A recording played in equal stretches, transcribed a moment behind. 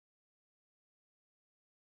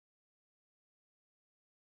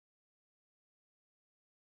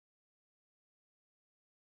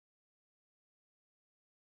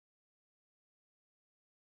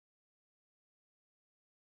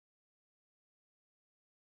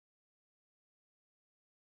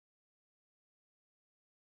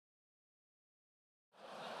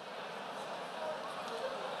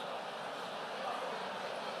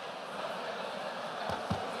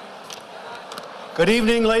Good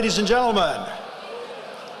evening, ladies and gentlemen.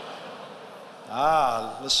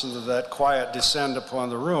 Listen to that quiet descend upon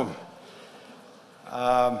the room.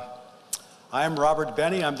 I'm Robert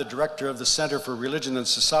Benny. I'm the director of the Center for Religion and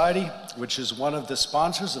Society, which is one of the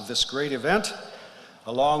sponsors of this great event,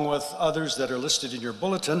 along with others that are listed in your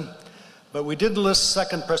bulletin. But we didn't list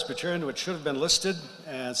Second Presbyterian, which should have been listed,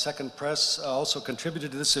 and Second Pres also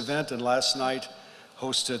contributed to this event, and last night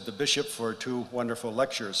hosted the bishop for 2 wonderful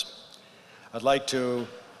lectures. I'd like to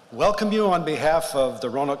welcome you on behalf of the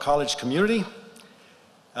Roanoke College community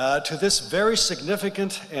to this very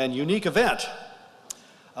significant and unique event.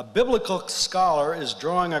 A biblical scholar is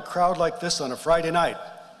drawing a crowd like this on a Friday night.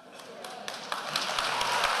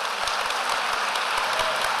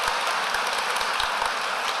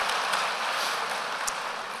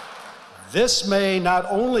 This may not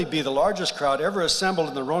only be the largest crowd ever assembled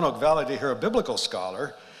in the Roanoke Valley to hear a biblical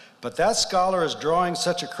scholar, but that scholar is drawing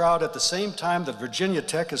such a crowd at the same time that Virginia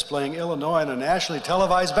Tech is playing Illinois in a nationally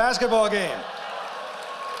televised basketball game.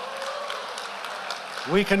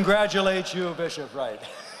 We congratulate you, Bishop Wright.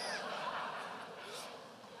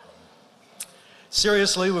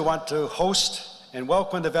 Seriously, we want to host and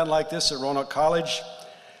welcome an event like this at Roanoke College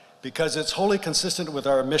because it's wholly consistent with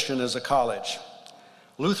our mission as a college.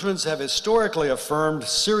 Lutherans have historically affirmed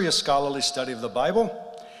serious scholarly study of the Bible,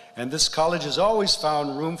 and this college has always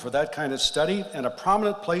found room for that kind of study and a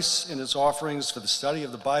prominent place in its offerings for the study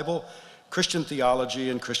of the Bible, Christian theology,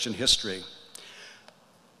 and Christian history.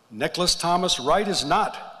 Nicholas Thomas Wright is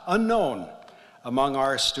not unknown among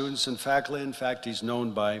our students and faculty. In fact, he's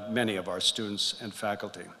known by many of our students and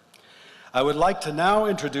faculty. I would like to now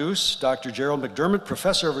introduce Dr. Gerald McDermott,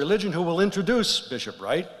 Professor of Religion, who will introduce Bishop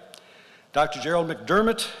Wright. Dr. Gerald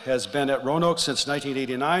McDermott has been at Roanoke since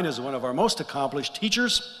 1989 as one of our most accomplished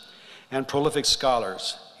teachers and prolific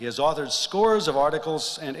scholars. He has authored scores of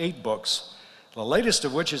articles and 8 books, the latest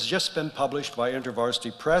of which has just been published by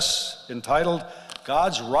InterVarsity Press, entitled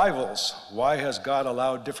God's Rivals: Why Has God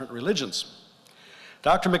Allowed Different Religions?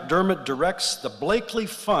 Dr. McDermott directs the Blakely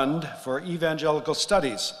Fund for Evangelical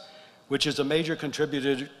Studies, which is a major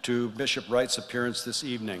contributor to Bishop Wright's appearance this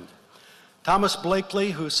evening. Thomas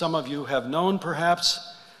Blakely, who some of you have known perhaps,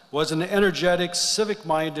 was an energetic,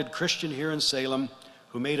 civic-minded Christian here in Salem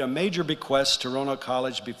who made a major bequest to Roanoke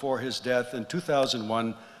College before his death in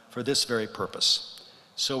 2001 for this very purpose.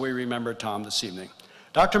 So we remember Tom this evening.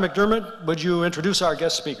 Dr. McDermott, would you introduce our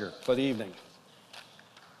guest speaker for the evening?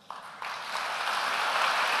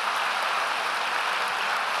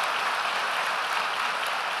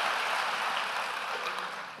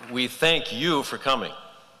 We thank you for coming.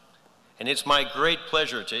 And it's my great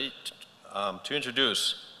pleasure to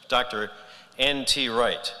introduce Dr. N.T.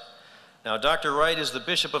 Wright. Now, Dr. Wright is the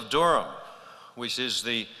Bishop of Durham, which is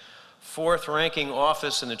the 4th ranking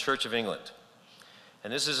office in the Church of England.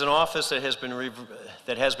 And this is an office that has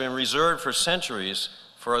been reserved for centuries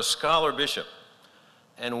for a scholar bishop.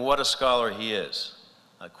 And what a scholar he is.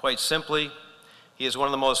 Quite simply, he is one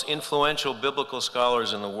of the most influential biblical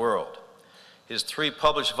scholars in the world. His 3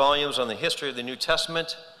 published volumes on the history of the New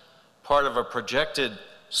Testament, part of a projected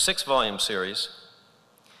 6-volume series,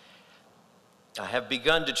 have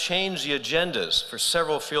begun to change the agendas for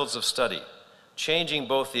several fields of study, changing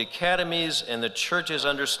both the academy's and the church's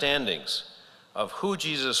understandings of who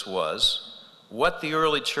Jesus was, what the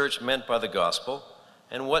early church meant by the gospel,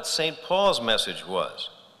 and what St. Paul's message was.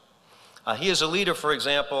 He is a leader, for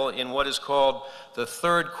example, in what is called the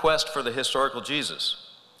Third Quest for the Historical Jesus.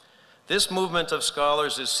 This movement of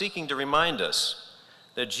scholars is seeking to remind us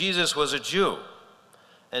that Jesus was a Jew,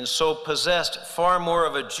 and so possessed far more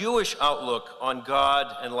of a Jewish outlook on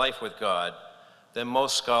God and life with God than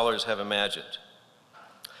most scholars have imagined.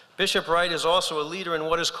 Bishop Wright is also a leader in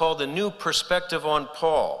what is called the New Perspective on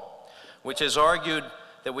Paul, which has argued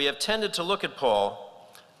that we have tended to look at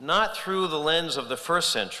Paul not through the lens of the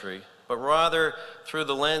 1st century, but rather through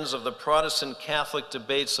the lens of the Protestant Catholic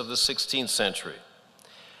debates of the 16th century.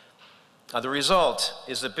 The result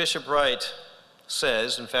is that Bishop Wright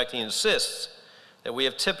says, in fact he insists, that we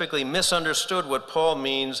have typically misunderstood what Paul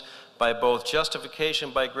means by both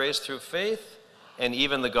justification by grace through faith and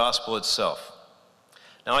even the gospel itself.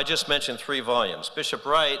 Now, I just mentioned 3 volumes. Bishop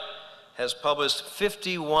Wright has published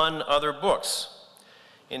 51 other books.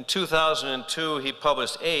 In 2002, he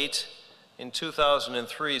published 8. In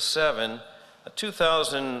 2003, 7.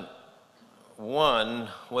 2001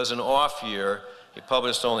 was an off year. He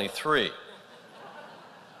published only 3.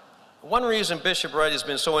 One reason Bishop Wright has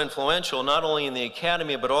been so influential, not only in the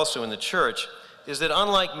academy but also in the church, is that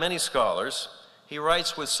unlike many scholars, he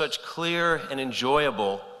writes with such clear and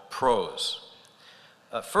enjoyable prose.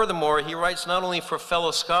 Furthermore, he writes not only for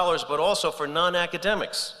fellow scholars, but also for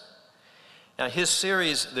non-academics. Now, his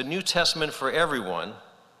series, The New Testament for Everyone,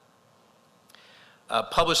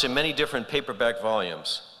 published in many different paperback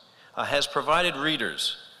volumes, has provided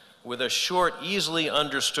readers with a short, easily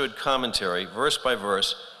understood commentary, verse by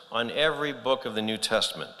verse, on every book of the New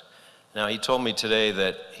Testament. Now, he told me today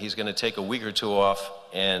that he's going to take a week or two off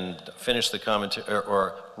and finish the commentary,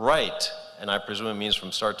 or write, and I presume it means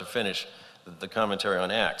from start to finish, the commentary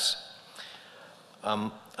on Acts.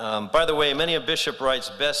 By the way, many of Bishop Wright's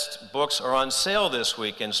best books are on sale this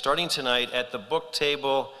weekend, starting tonight at the book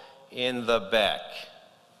table in the back.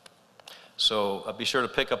 So be sure to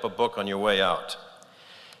pick up a book on your way out.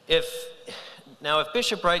 If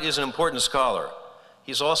Bishop Wright is an important scholar,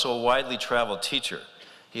 he's also a widely traveled teacher.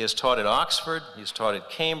 He has taught at Oxford, he's taught at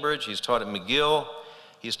Cambridge, he's taught at McGill,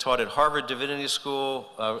 he's taught at Harvard Divinity School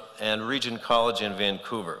and Regent College in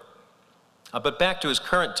Vancouver. But back to his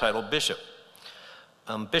current title, Bishop.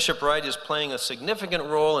 Bishop Wright is playing a significant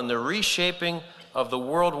role in the reshaping of the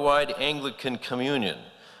worldwide Anglican Communion,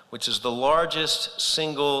 which is the largest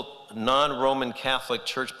single non-Roman Catholic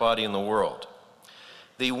church body in the world.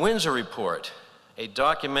 The Windsor Report, a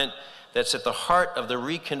document that's at the heart of the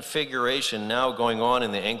reconfiguration now going on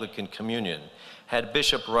in the Anglican Communion, had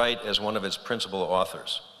Bishop Wright as one of its principal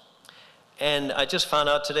authors. And I just found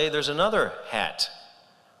out today there's another hat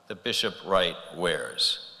that Bishop Wright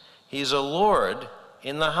wears. He's a Lord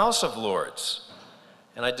in the House of Lords.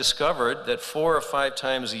 And I discovered that 4 or 5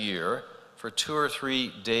 times a year, for 2 or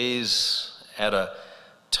 3 days at a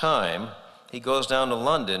time, he goes down to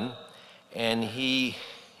London, and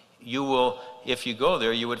you will, if you go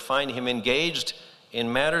there, you would find him engaged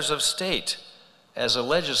in matters of state as a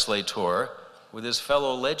legislator with his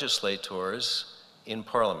fellow legislators in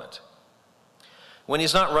Parliament. When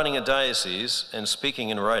he's not running a diocese and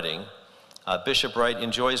speaking and writing, Bishop Wright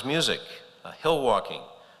enjoys music, hill walking,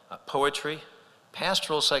 poetry,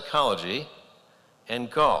 pastoral psychology, and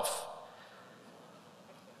golf.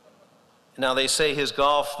 Now, they say his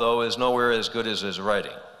golf, though, is nowhere as good as his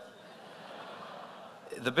writing.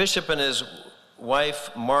 The bishop and his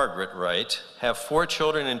wife, Margaret Wright, have 4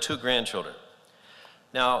 children and 2 grandchildren.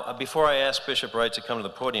 Now, before I ask Bishop Wright to come to the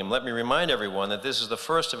podium, let me remind everyone that this is the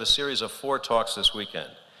first of a series of 4 talks this weekend.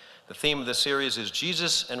 The theme of the series is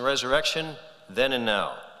Jesus and Resurrection, Then and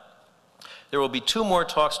Now. There will be 2 more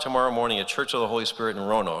talks tomorrow morning at Church of the Holy Spirit in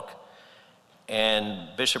Roanoke, and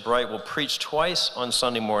Bishop Wright will preach twice on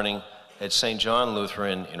Sunday morning at St. John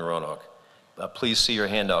Lutheran in Roanoke. Please see your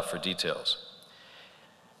handout for details.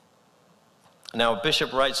 Now,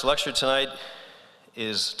 Bishop Wright's lecture tonight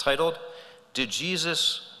is titled, Did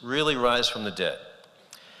Jesus Really Rise from the Dead?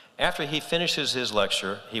 After he finishes his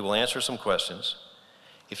lecture, he will answer some questions.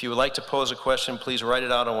 If you would like to pose a question, please write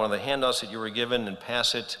it out on one of the handouts that you were given and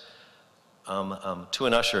pass it to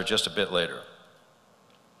an usher just a bit later.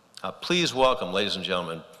 Please welcome, ladies and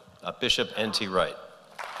gentlemen, Bishop N.T. Wright.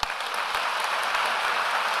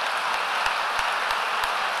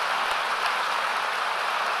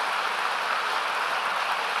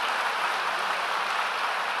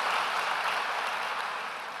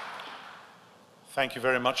 Thank you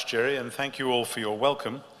very much, Jerry, and thank you all for your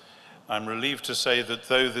welcome. I'm relieved to say that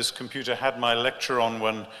though this computer had my lecture on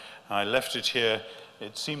when I left it here,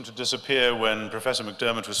 it seemed to disappear when Professor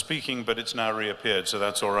McDermott was speaking, but it's now reappeared, so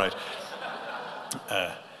that's all right.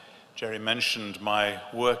 Jerry mentioned my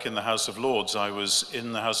work in the House of Lords. I was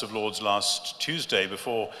in the House of Lords last Tuesday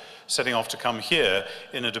before setting off to come here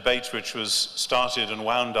in a debate which was started and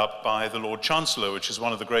wound up by the Lord Chancellor, which is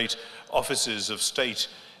one of the great offices of state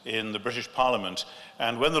in the British Parliament.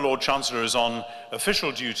 And when the Lord Chancellor is on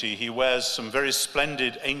official duty, he wears some very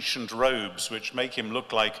splendid ancient robes which make him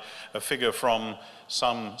look like a figure from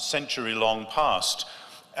some century-long past.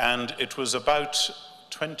 And it was about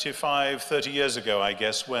 25, 30 years ago, I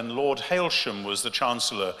guess, when Lord Hailsham was the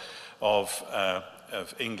Chancellor of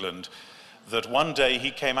England, that one day he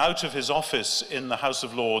came out of his office in the House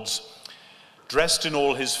of Lords dressed in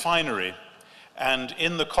all his finery, and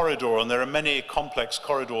in the corridor, and there are many complex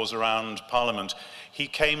corridors around Parliament, he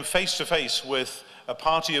came face to face with a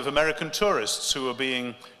party of American tourists who were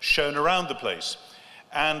being shown around the place.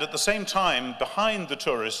 And at the same time, behind the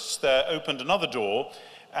tourists, there opened another door,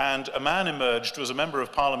 and a man emerged, was a member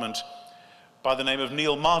of Parliament by the name of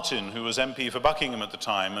Neil Martin, who was MP for Buckingham at the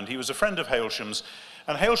time, and he was a friend of Hailsham's.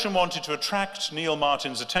 And Hailsham wanted to attract Neil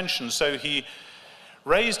Martin's attention, so he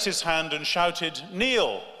raised his hand and shouted,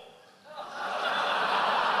 "Neil!"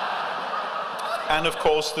 And of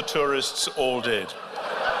course, the tourists all did.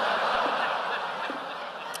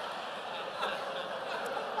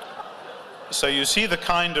 So you see the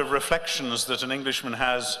kind of reflections that an Englishman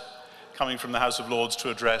has coming from the House of Lords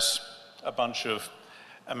to address a bunch of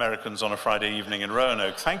Americans on a Friday evening in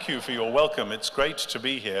Roanoke. Thank you for your welcome. It's great to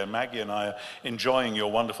be here. Maggie and I are enjoying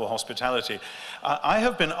your wonderful hospitality. I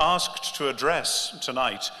have been asked to address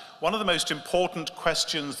tonight one of the most important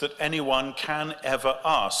questions that anyone can ever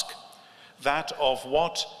ask, that of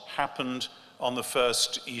what happened on the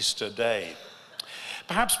first Easter day.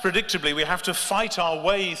 Perhaps predictably, we have to fight our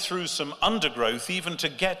way through some undergrowth even to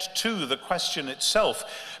get to the question itself.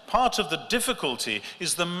 Part of the difficulty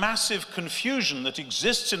is the massive confusion that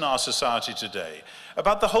exists in our society today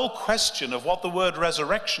about the whole question of what the word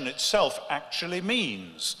resurrection itself actually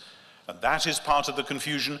means. And that is part of the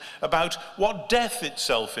confusion about what death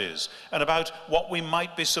itself is and about what we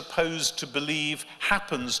might be supposed to believe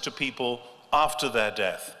happens to people after their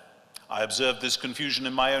death. I observed this confusion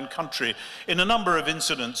in my own country in a number of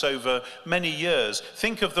incidents over many years.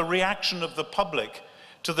 Think of the reaction of the public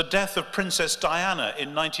to the death of Princess Diana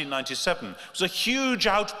in 1997. It was a huge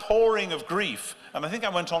outpouring of grief, and I think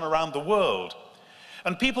that went on around the world.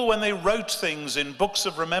 And people, when they wrote things in books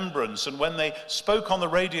of remembrance and when they spoke on the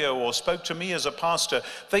radio or spoke to me as a pastor,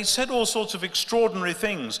 they said all sorts of extraordinary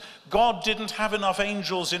things. God didn't have enough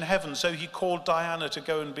angels in heaven, so he called Diana to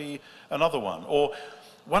go and be another one. Or,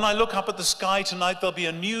 when I look up at the sky tonight, there'll be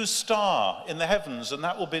a new star in the heavens, and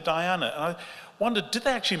that will be Diana. And I wondered, did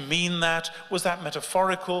they actually mean that? Was that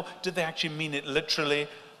metaphorical? Did they actually mean it literally?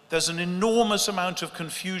 There's an enormous amount of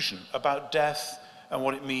confusion about death and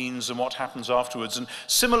what it means and what happens afterwards. And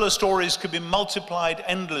similar stories could be multiplied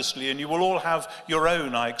endlessly, and you will all have your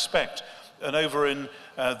own, I expect. And over in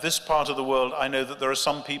this part of the world, I know that there are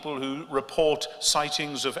some people who report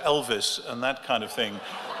sightings of Elvis and that kind of thing.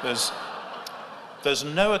 There's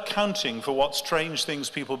no accounting for what strange things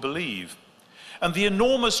people believe. And the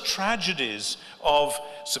enormous tragedies of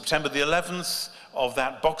September the 11th, of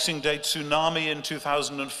that Boxing Day tsunami in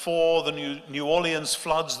 2004, the New Orleans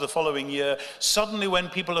floods the following year, suddenly when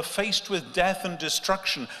people are faced with death and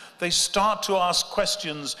destruction, they start to ask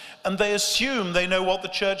questions and they assume they know what the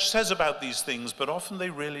church says about these things, but often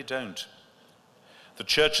they really don't. The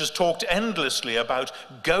church has talked endlessly about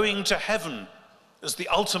going to heaven as the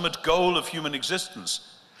ultimate goal of human existence.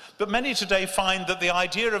 But many today find that the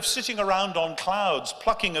idea of sitting around on clouds,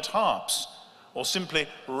 plucking at harps, or simply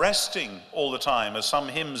resting all the time, as some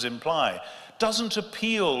hymns imply, doesn't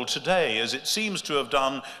appeal today as it seems to have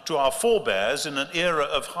done to our forebears in an era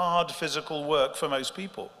of hard physical work for most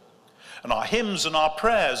people. And our hymns and our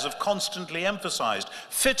prayers have constantly emphasized,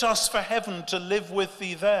 fit us for heaven to live with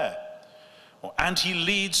thee there. And he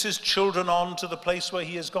leads his children on to the place where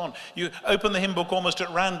he has gone. You open the hymn book almost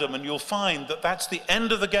at random and you'll find that that's the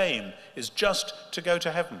end of the game, is just to go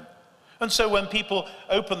to heaven. And so when people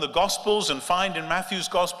open the Gospels and find in Matthew's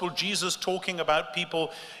Gospel Jesus talking about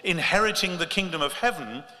people inheriting the kingdom of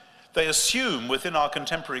heaven, they assume within our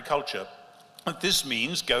contemporary culture that this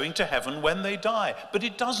means going to heaven when they die. But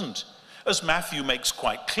it doesn't. As Matthew makes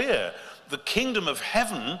quite clear, the kingdom of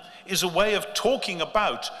heaven is a way of talking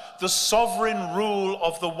about the sovereign rule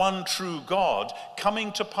of the one true God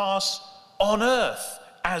coming to pass on earth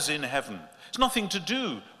as in heaven. It's nothing to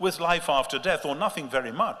do with life after death, or nothing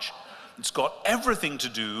very much. It's got everything to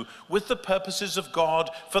do with the purposes of God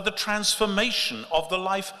for the transformation of the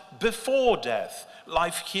life before death,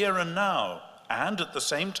 life here and now, and at the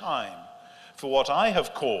same time, for what I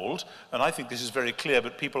have called, and I think this is very clear,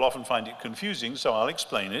 but people often find it confusing, so I'll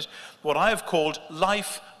explain it, what I have called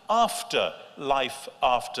life after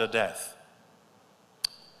death.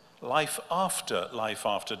 Life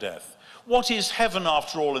after death. What is heaven,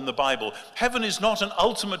 after all, in the Bible? Heaven is not an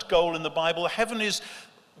ultimate goal in the Bible. Heaven is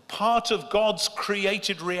part of God's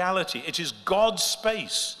created reality. It is God's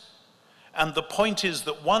space. And the point is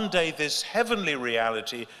that one day this heavenly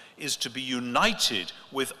reality is to be united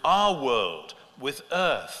with our world, with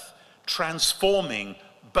earth, transforming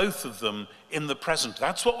both of them in the present.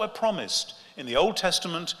 That's what we're promised in the Old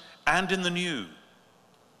Testament and in the New.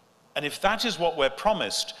 And if that is what we're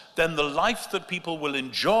promised, then the life that people will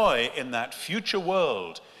enjoy in that future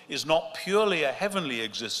world is not purely a heavenly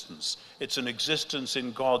existence. It's an existence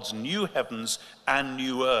in God's new heavens and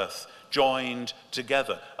new earth, joined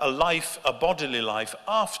together. A life, a bodily life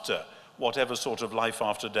after whatever sort of life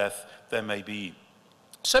after death there may be.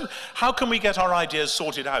 So how can we get our ideas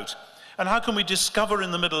sorted out? And how can we discover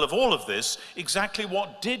in the middle of all of this exactly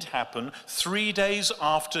what did happen 3 days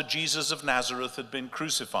after Jesus of Nazareth had been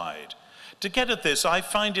crucified? To get at this, I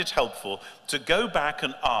find it helpful to go back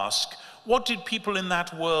and ask, what did people in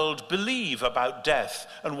that world believe about death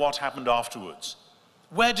and what happened afterwards?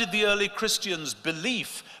 Where did the early Christians'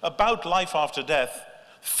 belief about life after death,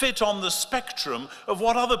 fit on the spectrum of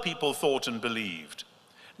what other people thought and believed.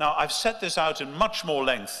 Now, I've set this out in much more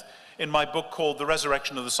length in my book called The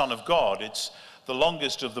Resurrection of the Son of God. It's the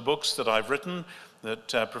longest of the books that I've written that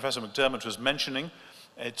Professor McDermott was mentioning.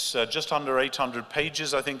 It's just under 800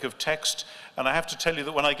 pages, I think, of text. And I have to tell you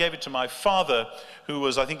that when I gave it to my father, who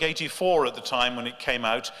was, I think, 84 at the time when it came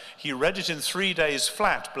out, he read it in 3 days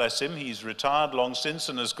flat, bless him. He's retired long since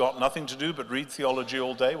and has got nothing to do but read theology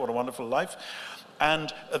all day. What a wonderful life.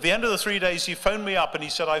 And at the end of the 3 days, he phoned me up and he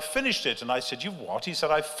said, "I've finished it." And I said, "You've what?" He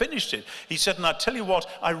said, "I've finished it." He said, "And I tell you what,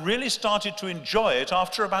 I really started to enjoy it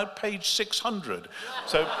after about page 600.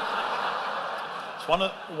 So it's one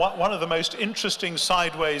of the most interesting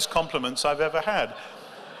sideways compliments I've ever had.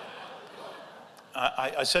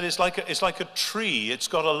 I said it's like a tree. It's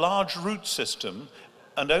got a large root system,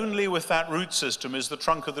 and only with that root system is the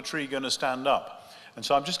trunk of the tree going to stand up. And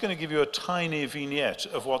so I'm just going to give you a tiny vignette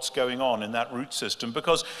of what's going on in that root system,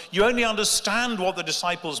 because you only understand what the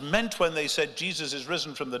disciples meant when they said Jesus is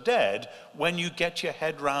risen from the dead when you get your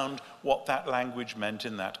head round what that language meant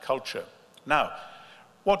in that culture. Now,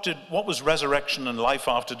 what was resurrection and life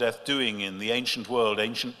after death doing in the ancient world,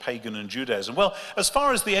 ancient pagan and Judaism? Well, as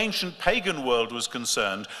far as the ancient pagan world was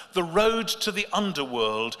concerned, the road to the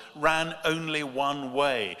underworld ran only one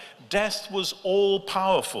way. Death was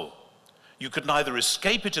all-powerful. You could neither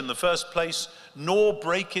escape it in the first place, nor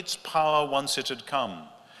break its power once it had come.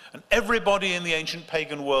 And everybody in the ancient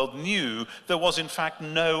pagan world knew there was in fact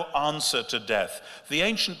no answer to death. The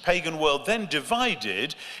ancient pagan world then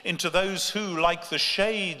divided into those who, like the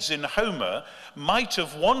shades in Homer, might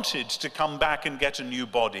have wanted to come back and get a new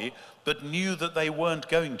body, but knew that they weren't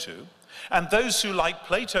going to. And those who, like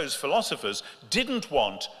Plato's philosophers, didn't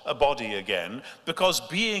want a body again, because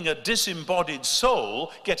being a disembodied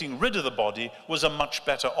soul, getting rid of the body, was a much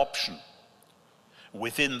better option.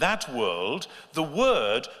 Within that world, the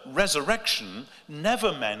word resurrection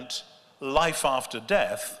never meant life after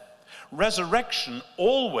death. Resurrection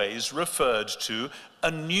always referred to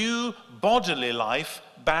a new bodily life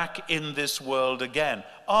back in this world again,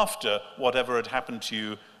 after whatever had happened to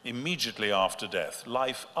you immediately after death,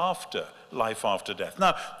 life after death.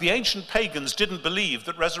 Now, the ancient pagans didn't believe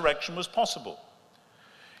that resurrection was possible.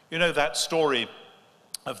 You know that story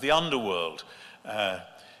of the underworld,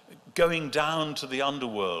 going down to the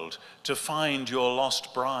underworld to find your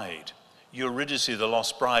lost bride, Eurydice, the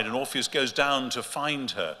lost bride, and Orpheus goes down to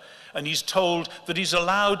find her, and he's told that he's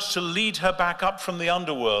allowed to lead her back up from the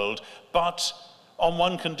underworld, but on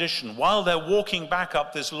one condition: while they're walking back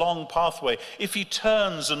up this long pathway, if he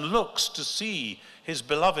turns and looks to see his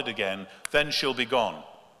beloved again, then she'll be gone.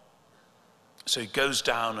 So he goes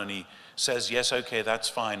down and he says, yes, okay, that's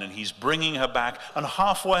fine, and he's bringing her back, and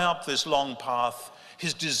halfway up this long path,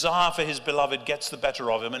 his desire for his beloved gets the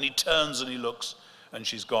better of him, and he turns and he looks, and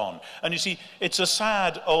she's gone. And you see, it's a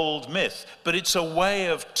sad old myth, but it's a way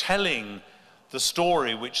of telling the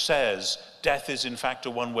story which says death is in fact a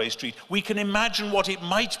one-way street. We can imagine what it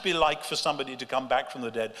might be like for somebody to come back from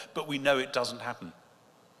the dead, but we know it doesn't happen.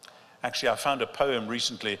 Actually, I found a poem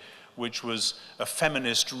recently which was a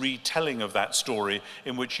feminist retelling of that story,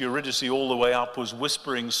 in which Eurydice all the way up was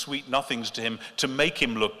whispering sweet nothings to him to make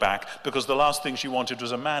him look back, because the last thing she wanted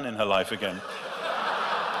was a man in her life again.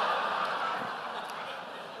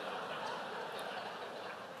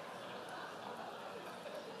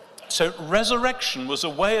 So resurrection was a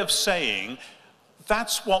way of saying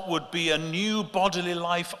that's what would be a new bodily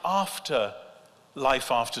life after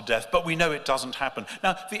death, but we know it doesn't happen.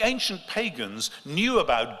 Now, the ancient pagans knew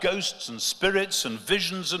about ghosts and spirits and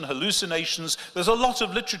visions and hallucinations. There's a lot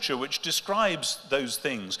of literature which describes those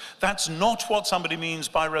things. That's not what somebody means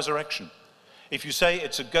by resurrection. If you say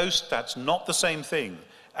it's a ghost, that's not the same thing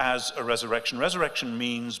as a resurrection. Resurrection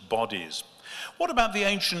means bodies. What about the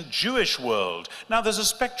ancient Jewish world? Now, there's a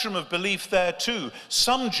spectrum of belief there too.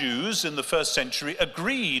 Some Jews in the first century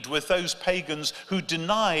agreed with those pagans who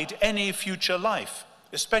denied any future life,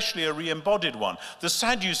 especially a re-embodied one. The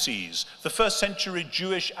Sadducees, the first century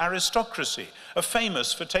Jewish aristocracy, are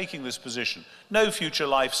famous for taking this position. No future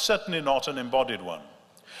life, certainly not an embodied one.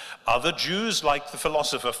 Other Jews, like the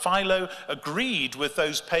philosopher Philo, agreed with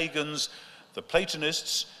those pagans, the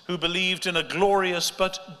Platonists, who believed in a glorious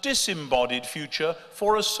but disembodied future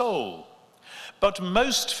for a soul. But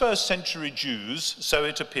most first century Jews, so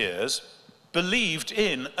it appears, believed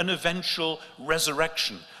in an eventual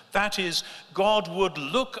resurrection. That is, God would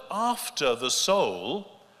look after the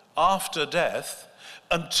soul after death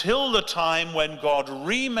until the time when God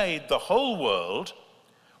remade the whole world,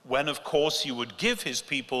 when of course he would give his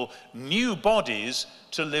people new bodies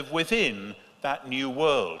to live within that new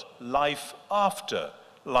world, life after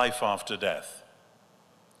death.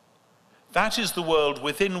 That is the world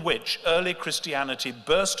within which early Christianity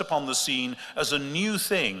burst upon the scene as a new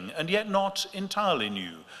thing, and yet not entirely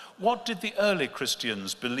new. What did the early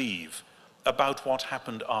Christians believe about what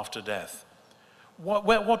happened after death? What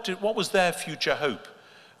was their future hope?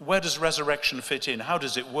 Where does resurrection fit in? How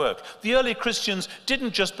does it work? The early Christians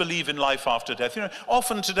didn't just believe in life after death. You know,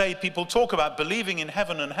 often today people talk about believing in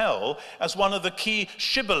heaven and hell as one of the key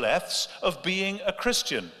shibboleths of being a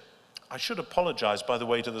Christian. I should apologize, by the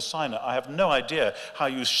way, to the signer. I have no idea how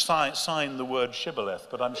you sign the word shibboleth,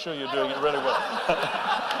 but I'm sure you're doing it really well.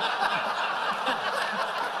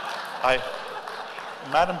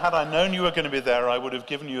 Madam, had I known you were going to be there, I would have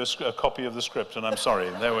given you a copy of the script, and I'm sorry.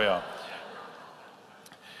 There we are.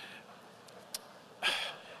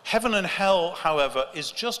 Heaven and hell, however,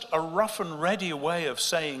 is just a rough and ready way of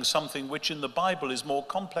saying something which in the Bible is more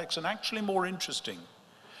complex and actually more interesting.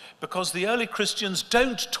 Because the early Christians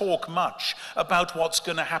don't talk much about what's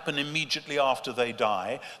going to happen immediately after they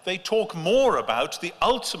die. They talk more about the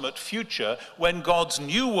ultimate future when God's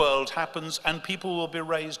new world happens and people will be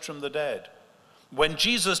raised from the dead. When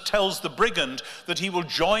Jesus tells the brigand that he will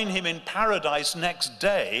join him in paradise next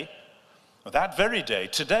day, that very day,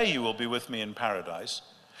 today you will be with me in paradise,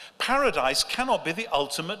 paradise cannot be the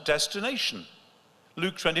ultimate destination.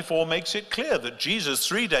 Luke 24 makes it clear that Jesus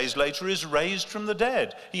 3 days later is raised from the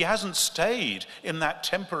dead. He hasn't stayed in that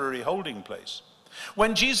temporary holding place.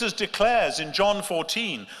 When Jesus declares in John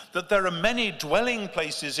 14 that there are many dwelling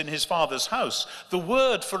places in his Father's house, the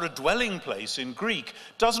word for a dwelling place in Greek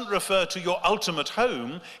doesn't refer to your ultimate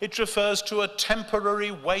home, it refers to a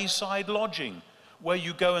temporary wayside lodging where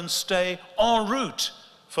you go and stay en route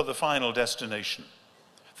for the final destination.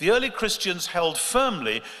 The early Christians held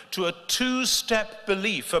firmly to a two-step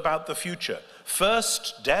belief about the future.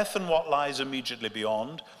 First, death and what lies immediately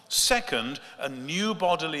beyond. Second, a new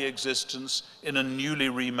bodily existence in a newly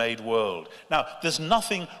remade world. Now, there's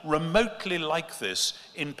nothing remotely like this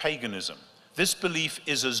in paganism. This belief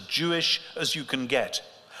is as Jewish as you can get.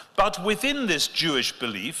 But within this Jewish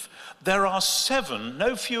belief, there are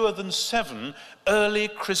no fewer than seven early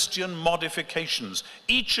Christian modifications,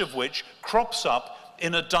 each of which crops up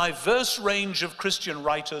in a diverse range of Christian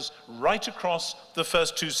writers right across the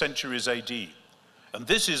first 2 centuries AD. And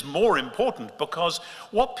this is more important because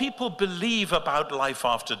what people believe about life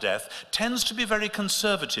after death tends to be very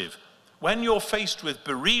conservative. When you're faced with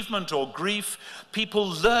bereavement or grief, people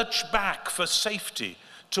lurch back for safety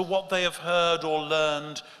to what they have heard or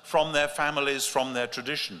learned from their families, from their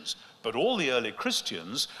traditions. But all the early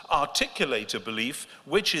Christians articulate a belief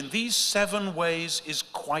which in these 7 ways is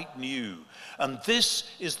quite new. And this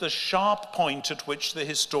is the sharp point at which the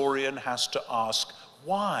historian has to ask,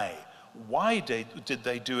 why? Why did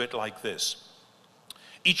they do it like this?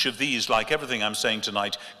 Each of these, like everything I'm saying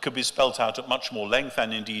tonight, could be spelt out at much more length,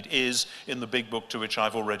 and indeed is in the big book to which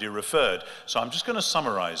I've already referred. So I'm just going to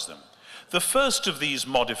summarize them. The first of these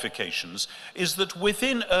modifications is that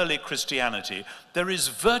within early Christianity, there is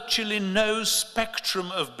virtually no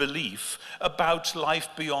spectrum of belief about life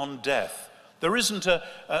beyond death. There isn't a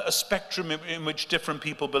spectrum in which different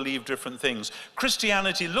people believe different things.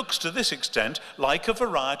 Christianity looks to this extent like a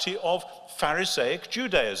variety of Pharisaic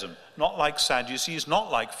Judaism, not like Sadducees,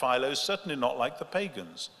 not like Philos, certainly not like the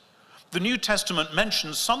pagans. The New Testament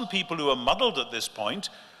mentions some people who are muddled at this point,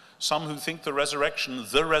 some who think the resurrection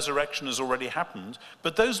has already happened,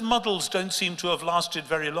 but those muddles don't seem to have lasted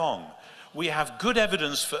very long. We have good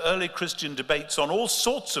evidence for early Christian debates on all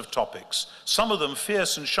sorts of topics, some of them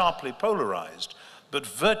fierce and sharply polarized, but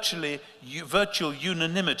virtual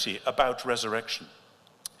unanimity about resurrection.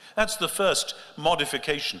 That's the first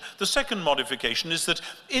modification. The second modification is that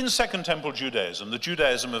in Second Temple Judaism, the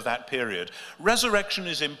Judaism of that period, resurrection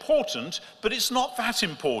is important, but it's not that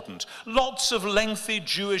important. Lots of lengthy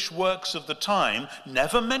Jewish works of the time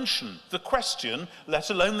never mention the question, let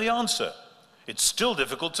alone the answer. It's still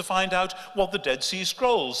difficult to find out what the Dead Sea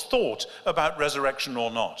Scrolls thought about resurrection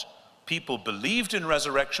or not. People believed in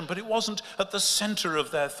resurrection, but it wasn't at the center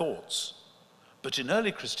of their thoughts. But in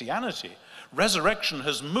early Christianity, resurrection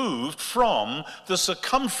has moved from the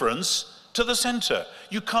circumference to the center.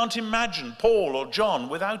 You can't imagine Paul or John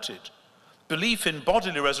without it. Belief in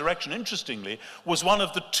bodily resurrection, interestingly, was one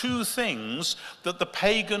of the 2 things that the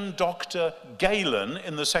pagan doctor Galen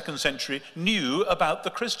in the 2nd century knew about the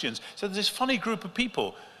Christians. So there's this funny group of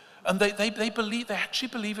people, and they actually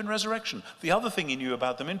believe in resurrection. The other thing he knew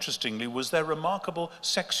about them, interestingly, was their remarkable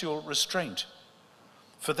sexual restraint.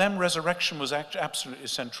 For them, resurrection was absolutely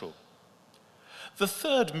central. The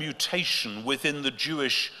third mutation within the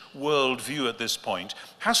Jewish worldview at this point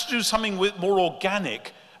has to do something with more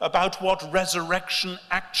organic about what resurrection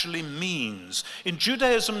actually means. In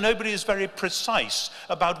Judaism, nobody is very precise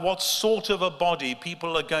about what sort of a body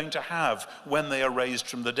people are going to have when they are raised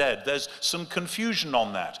from the dead. There's some confusion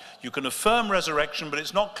on that. You can affirm resurrection, but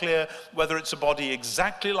it's not clear whether it's a body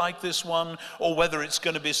exactly like this one or whether it's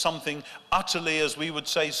going to be something utterly, as we would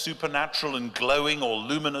say, supernatural and glowing or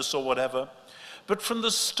luminous or whatever. But from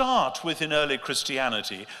the start within early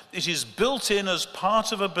Christianity, it is built in as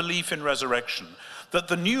part of a belief in resurrection that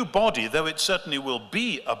the new body, though it certainly will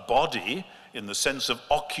be a body in the sense of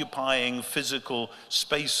occupying physical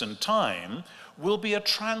space and time, will be a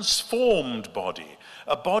transformed body,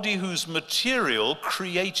 a body whose material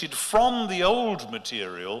created from the old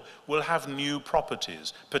material will have new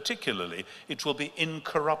properties. Particularly, it will be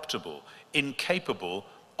incorruptible, incapable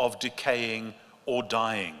of decaying or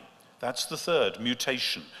dying. That's the third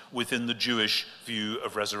mutation within the Jewish view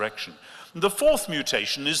of resurrection. The fourth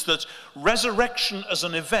mutation is that resurrection as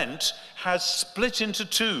an event has split into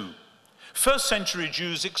two. First century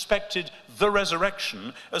Jews expected the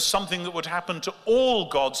resurrection as something that would happen to all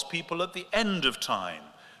God's people at the end of time.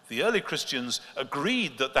 The early Christians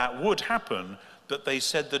agreed that that would happen, but they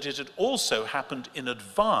said that it had also happened in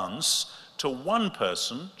advance to one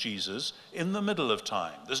person, Jesus, in the middle of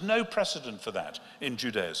time. There's no precedent for that in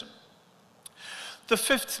Judaism. The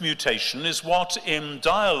fifth mutation is what, in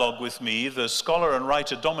dialogue with me, the scholar and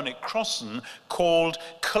writer Dominic Crossan called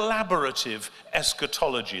collaborative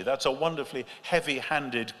eschatology. That's a wonderfully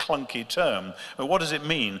heavy-handed, clunky term. And what does it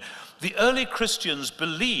mean? The early Christians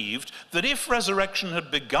believed that if resurrection had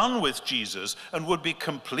begun with Jesus and would be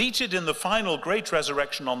completed in the final great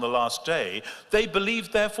resurrection on the last day, they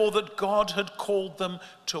believed, therefore, that God had called them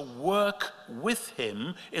to work with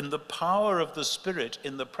him in the power of the Spirit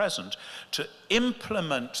in the present, to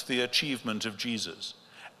implement the achievement of Jesus,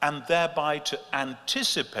 and thereby to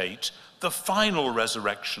anticipate the final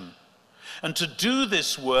resurrection, and to do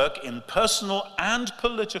this work in personal and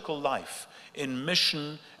political life, in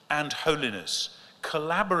mission and holiness.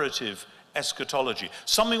 Collaborative eschatology,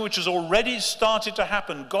 something which has already started to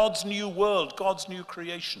happen, God's new world, God's new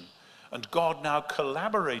creation, and God now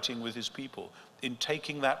collaborating with his people in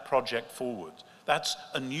taking that project forward. That's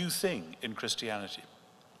a new thing in Christianity.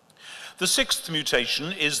 The sixth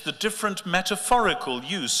mutation is the different metaphorical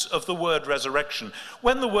use of the word resurrection.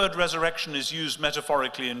 When the word resurrection is used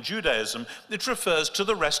metaphorically in Judaism, it refers to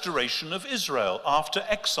the restoration of Israel after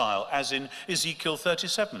exile, as in Ezekiel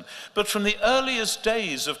 37. But from the earliest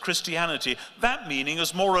days of Christianity, that meaning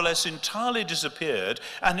has more or less entirely disappeared,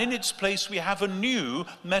 and in its place we have a new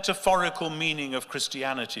metaphorical meaning of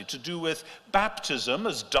Christianity to do with baptism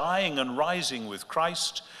as dying and rising with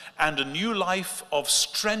Christ, and a new life of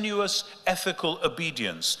strenuous ethical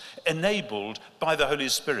obedience enabled by the Holy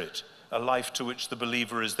Spirit, a life to which the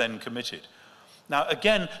believer is then committed. Now,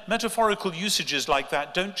 again, metaphorical usages like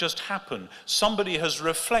that don't just happen. Somebody has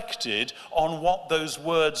reflected on what those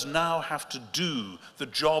words now have to do, the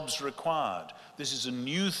jobs required. This is a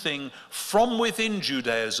new thing from within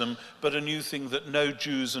Judaism, but a new thing that no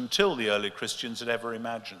Jews until the early Christians had ever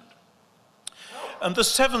imagined. And the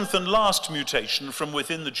seventh and last mutation from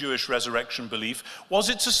within the Jewish resurrection belief was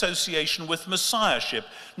its association with messiahship.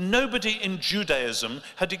 Nobody in Judaism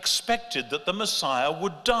had expected that the Messiah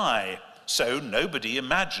would die. So nobody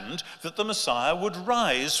imagined that the Messiah would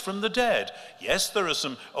rise from the dead. Yes, there are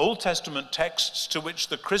some Old Testament texts to which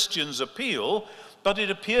the Christians appeal, but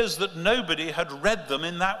it appears that nobody had read them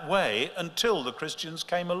in that way until the Christians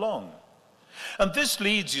came along. And this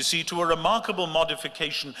leads, you see, to a remarkable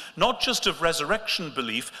modification, not just of resurrection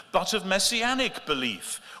belief, but of messianic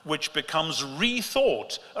belief, which becomes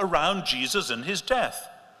rethought around Jesus and his death.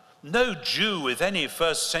 No Jew with any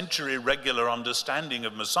first century regular understanding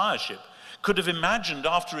of messiahship could have imagined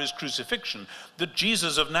after his crucifixion that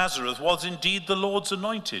Jesus of Nazareth was indeed the Lord's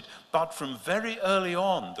anointed. But from very early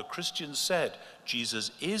on, the Christians said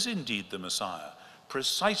Jesus is indeed the Messiah,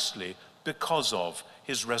 precisely because of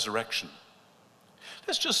his resurrection.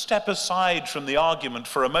 Let's just step aside from the argument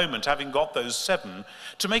for a moment, having got those seven,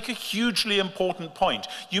 to make a hugely important point.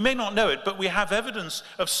 You may not know it, but we have evidence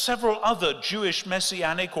of several other Jewish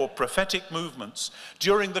messianic or prophetic movements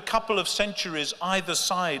during the couple of centuries either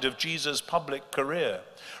side of Jesus' public career.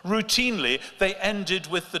 Routinely, they ended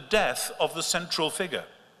with the death of the central figure.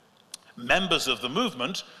 Members of the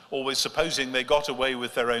movement, always supposing they got away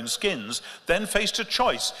with their own skins, then faced a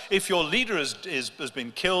choice. If your leader has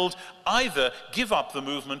been killed, either give up the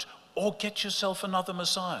movement or get yourself another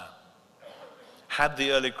Messiah. Had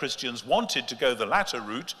the early Christians wanted to go the latter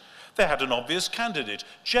route, They had an obvious candidate,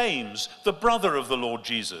 James, the brother of the Lord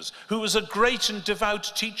Jesus, who was a great and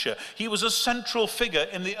devout teacher. He was a central figure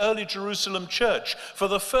in the early Jerusalem church. For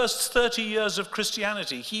the first 30 years of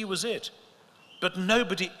Christianity, he was it. But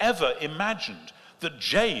nobody ever imagined that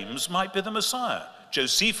James might be the Messiah.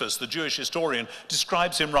 Josephus, the Jewish historian,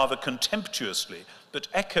 describes him rather contemptuously, but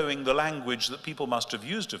echoing the language that people must have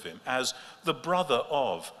used of him as the brother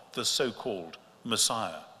of the so-called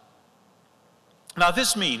Messiah. Now,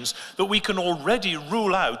 this means that we can already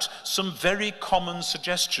rule out some very common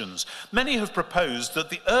suggestions. Many have proposed that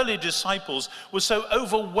the early disciples were so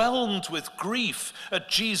overwhelmed with grief at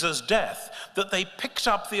Jesus' death that they picked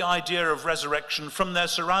up the idea of resurrection from their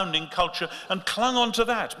surrounding culture and clung on to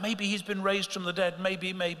that. Maybe he's been raised from the dead,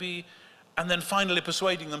 maybe, and then finally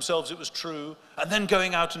persuading themselves it was true, and then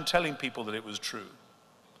going out and telling people that it was true.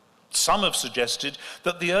 Some have suggested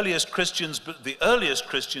that the earliest Christians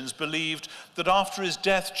believed that after his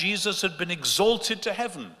death, Jesus had been exalted to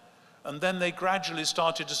heaven, and then they gradually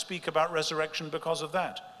started to speak about resurrection because of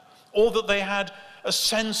that. Or that they had a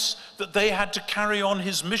sense that they had to carry on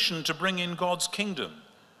his mission to bring in God's kingdom,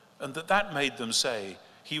 and that made them say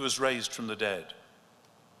he was raised from the dead.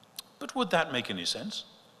 But would that make any sense?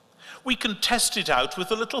 We can test it out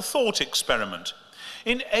with a little thought experiment.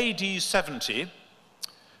 In AD 70,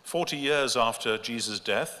 40 years after Jesus'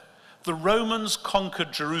 death, the Romans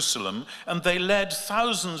conquered Jerusalem and they led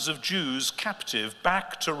thousands of Jews captive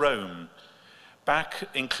back to Rome,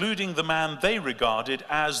 including the man they regarded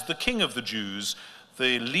as the king of the Jews,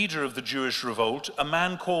 the leader of the Jewish revolt, a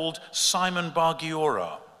man called Simon Bar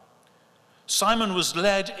Giora. Simon was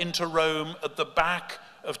led into Rome at the back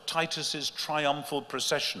of Titus's triumphal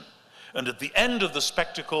procession, and at the end of the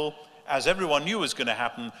spectacle, as everyone knew was going to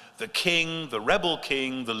happen, the king, the rebel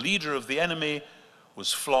king, the leader of the enemy,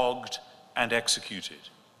 was flogged and executed.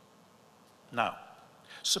 Now,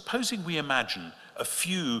 supposing we imagine a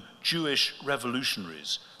few Jewish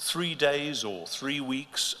revolutionaries 3 days or 3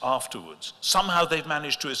 weeks afterwards. Somehow they've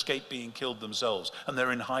managed to escape being killed themselves and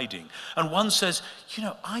they're in hiding. And one says,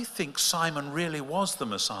 I think Simon really was the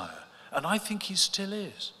Messiah, and I think he still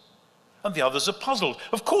is. And the others are puzzled.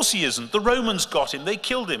 Of course he isn't. The Romans got him. They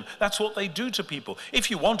killed him. That's what they do to people.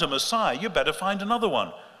 If you want a Messiah, you better find another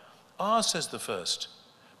one. Says the first,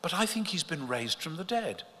 but I think he's been raised from the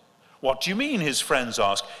dead. What do you mean, his friends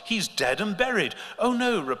ask? He's dead and buried. Oh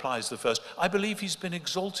no, replies the first. I believe he's been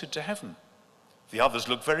exalted to heaven. The others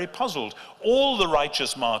look very puzzled. All the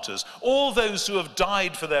righteous martyrs, all those who have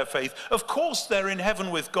died for their faith, of course they're in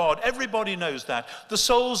heaven with God. Everybody knows that. The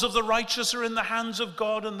souls of the righteous are in the hands of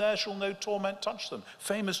God, and there shall no torment touch them.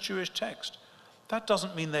 Famous Jewish text. That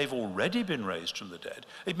doesn't mean they've already been raised from the dead.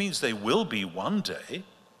 It means they will be one day.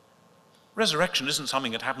 Resurrection isn't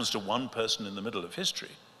something that happens to one person in the middle of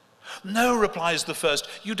history. No, replies the first,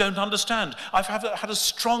 you don't understand. I've had a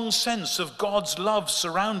strong sense of God's love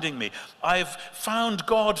surrounding me. I've found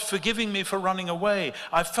God forgiving me for running away.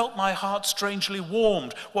 I've felt my heart strangely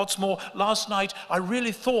warmed. What's more, last night I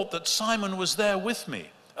really thought that Simon was there with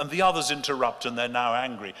me. And the others interrupt and they're now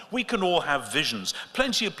angry. We can all have visions.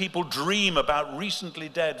 Plenty of people dream about recently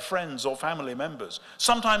dead friends or family members.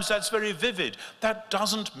 Sometimes that's very vivid. That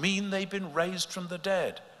doesn't mean they've been raised from the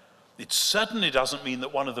dead. It certainly doesn't mean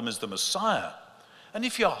that one of them is the Messiah. And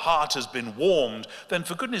if your heart has been warmed, then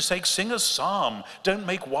for goodness sake, sing a psalm. Don't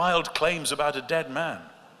make wild claims about a dead man.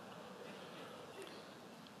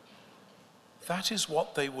 That is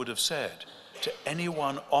what they would have said to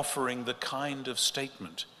anyone offering the kind of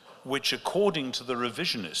statement which, according to the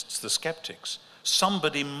revisionists, the skeptics,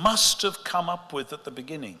 somebody must have come up with at the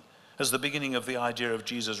beginning, as the beginning of the idea of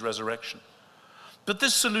Jesus' resurrection. But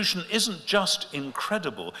this solution isn't just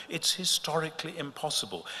incredible, it's historically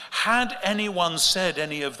impossible. Had anyone said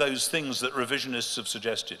any of those things that revisionists have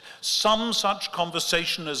suggested, some such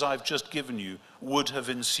conversation as I've just given you would have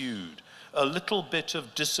ensued. A little bit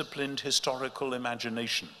of disciplined historical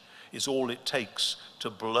imagination is all it takes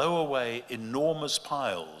to blow away enormous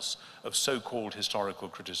piles of so-called historical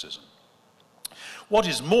criticism. What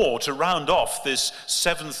is more, to round off this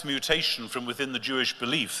seventh mutation from within the Jewish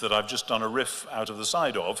belief that I've just done a riff out of the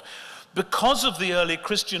side of, because of the early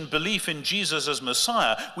Christian belief in Jesus as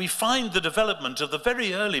Messiah, we find the development of the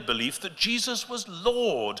very early belief that Jesus was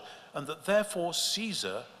Lord and that therefore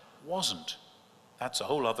Caesar wasn't. That's a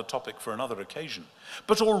whole other topic for another occasion.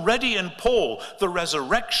 But already in Paul, the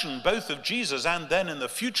resurrection, both of Jesus and then in the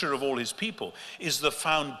future of all his people, is the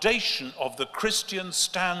foundation of the Christian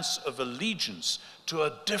stance of allegiance to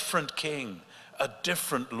a different king, a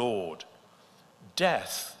different Lord.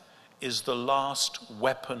 Death is the last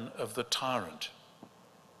weapon of the tyrant.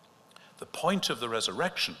 The point of the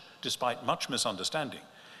resurrection, despite much misunderstanding,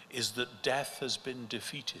 is that death has been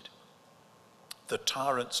defeated. The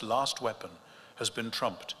tyrant's last weapon has been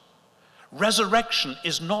trumped. Resurrection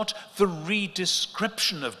is not the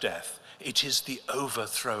redescription of death, it is the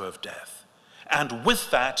overthrow of death. And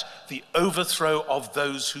with that, the overthrow of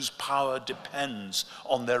those whose power depends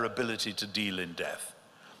on their ability to deal in death.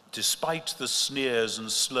 Despite the sneers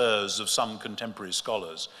and slurs of some contemporary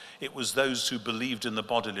scholars, it was those who believed in the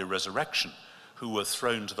bodily resurrection who were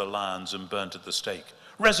thrown to the lions and burnt at the stake.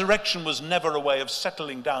 Resurrection was never a way of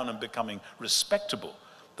settling down and becoming respectable.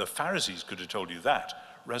 The Pharisees could have told you that.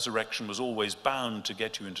 Resurrection was always bound to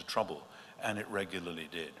get you into trouble, and it regularly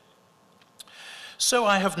did. So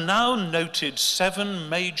I have now noted 7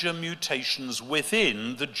 major mutations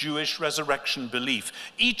within the Jewish resurrection belief,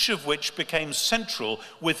 each of which became central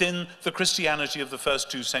within the Christianity of the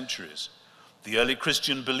first 2 centuries. The early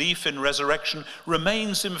Christian belief in resurrection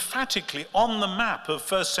remains emphatically on the map of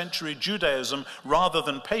first century Judaism rather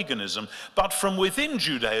than paganism, but from within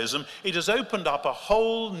Judaism it has opened up a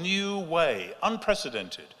whole new way,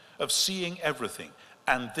 unprecedented, of seeing everything,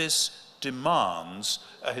 and this demands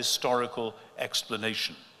a historical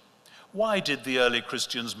explanation. Why did the early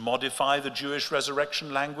Christians modify the Jewish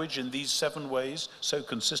resurrection language in these 7 ways so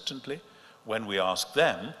consistently? When we ask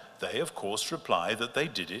them, they of course reply that they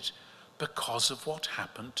did it because of what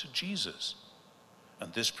happened to Jesus.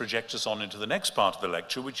 And this projects us on into the next part of the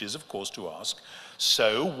lecture, which is of course to ask,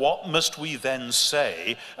 so what must we then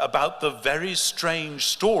say about the very strange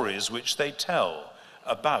stories which they tell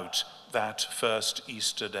about that first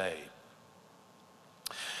Easter day?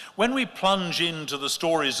 When we plunge into the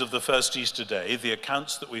stories of the first Easter day, the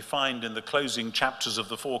accounts that we find in the closing chapters of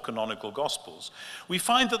the 4 canonical Gospels, we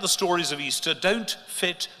find that the stories of Easter don't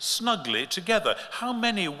fit snugly together. How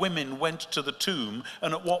many women went to the tomb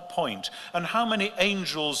and at what point? And how many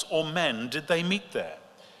angels or men did they meet there?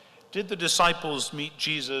 Did the disciples meet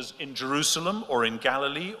Jesus in Jerusalem or in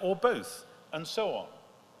Galilee or both? And so on.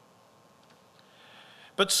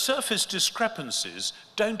 But surface discrepancies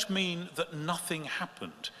don't mean that nothing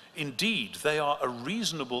happened. Indeed, they are a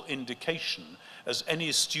reasonable indication, as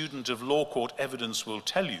any student of law court evidence will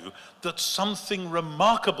tell you, that something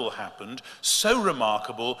remarkable happened, so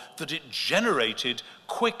remarkable that it generated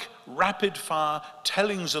quick, rapid-fire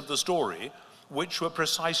tellings of the story, which were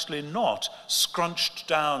precisely not scrunched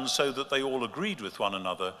down so that they all agreed with one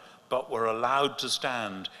another, but were allowed to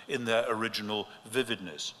stand in their original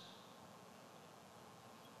vividness.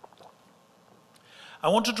 I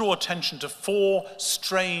want to draw attention to 4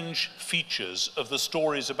 strange features of the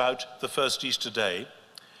stories about the first Easter day,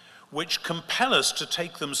 which compel us to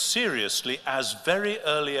take them seriously as very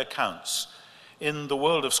early accounts. In the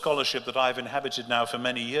world of scholarship that I've inhabited now for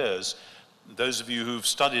many years, those of you who've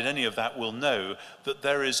studied any of that will know that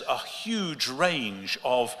there is a huge range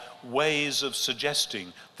of ways of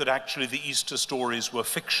suggesting that actually the Easter stories were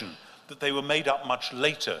fiction, that they were made up much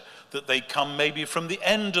later, that they come maybe from the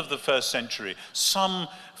end of the first century, some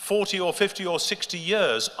 40 or 50 or 60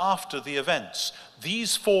 years after the events.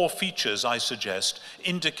 These 4 features, I suggest,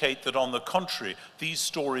 indicate that on the contrary, these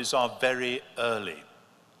stories are very early.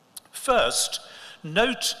 First,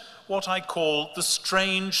 note what I call the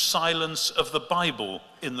strange silence of the Bible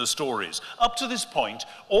in the stories. Up to this point,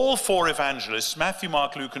 all 4 evangelists, Matthew,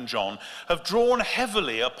 Mark, Luke, and John, have drawn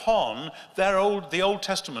heavily upon the Old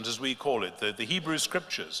Testament, as we call it, the Hebrew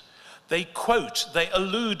Scriptures. They quote, they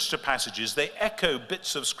allude to passages, they echo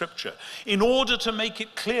bits of Scripture in order to make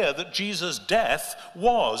it clear that Jesus' death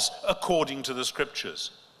was according to the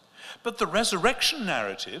Scriptures. But the resurrection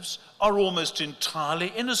narratives are almost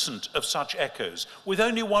entirely innocent of such echoes, with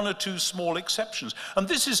only 1 or 2 small exceptions. And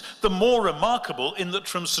this is the more remarkable in that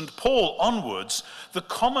from St. Paul onwards, the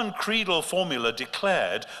common creedal formula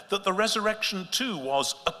declared that the resurrection too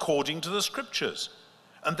was according to the Scriptures.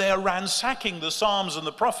 And they are ransacking the Psalms and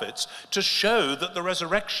the prophets to show that the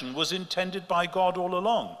resurrection was intended by God all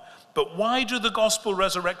along. But why do the gospel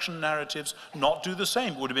resurrection narratives not do the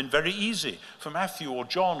same? It would have been very easy for Matthew or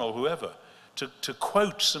John or whoever to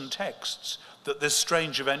quote some texts that this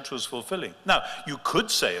strange event was fulfilling. Now, you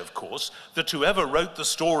could say, of course, that whoever wrote the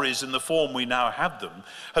stories in the form we now have them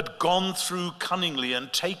had gone through cunningly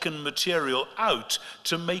and taken material out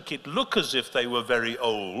to make it look as if they were very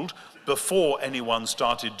old before anyone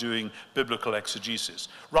started doing biblical exegesis.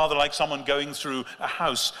 Rather like someone going through a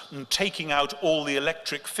house and taking out all the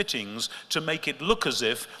electric fittings to make it look as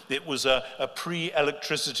if it was a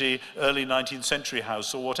pre-electricity early 19th century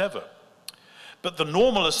house or whatever. But the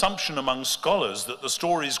normal assumption among scholars that the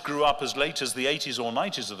stories grew up as late as the 80s or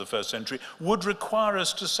 90s of the first century would require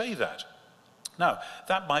us to say that. Now,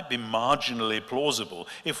 that might be marginally plausible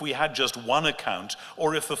if we had just one account,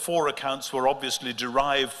 or if the 4 accounts were obviously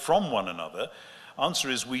derived from one another. Answer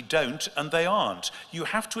is we don't, and they aren't. You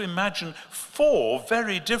have to imagine 4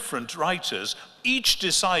 very different writers, each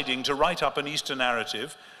deciding to write up an Easter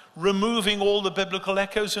narrative, removing all the biblical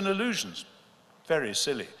echoes and allusions. Very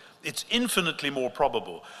silly. It's infinitely more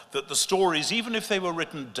probable that the stories, even if they were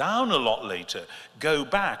written down a lot later, go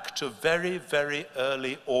back to very, very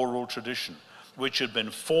early oral tradition, which had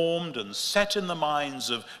been formed and set in the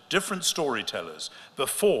minds of different storytellers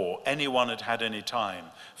before anyone had had any time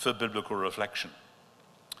for biblical reflection.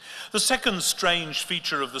 The second strange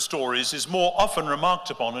feature of the stories is more often remarked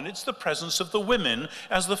upon, and it's the presence of the women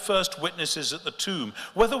as the first witnesses at the tomb.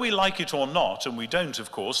 Whether we like it or not, and we don't,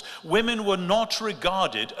 of course, women were not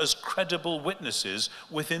regarded as credible witnesses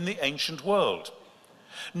within the ancient world.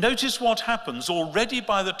 Notice what happens already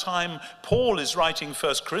by the time Paul is writing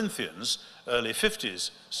 1 Corinthians, early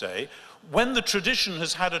 50s, say, when the tradition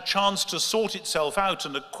has had a chance to sort itself out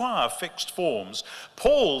and acquire fixed forms,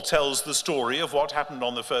 Paul tells the story of what happened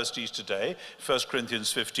on the first Easter day, 1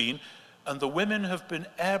 Corinthians 15, and the women have been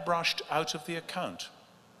airbrushed out of the account.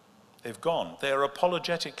 They've gone. They are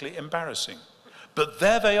apologetically embarrassing. But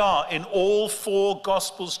there they are in all 4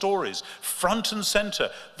 gospel stories, front and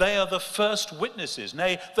center. They are the first witnesses,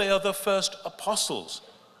 nay, they are the first apostles.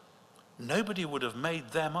 Nobody would have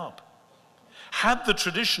made them up. Had the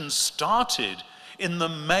tradition started in the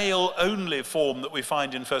male-only form that we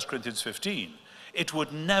find in 1 Corinthians 15, it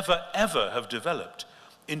would never, ever have developed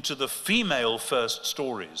into the female-first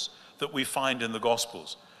stories that we find in the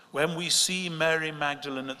Gospels. When we see Mary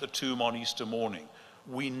Magdalene at the tomb on Easter morning,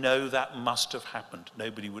 we know that must have happened.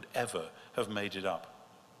 Nobody would ever have made it up.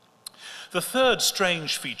 The third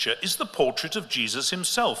strange feature is the portrait of Jesus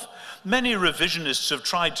himself. Many revisionists have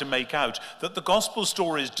tried to make out that the gospel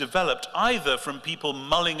stories developed either from people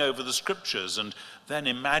mulling over the scriptures and then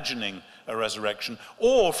imagining a resurrection,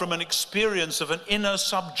 or from an experience of an inner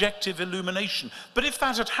subjective illumination. But if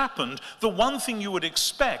that had happened, the one thing you would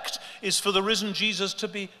expect is for the risen Jesus to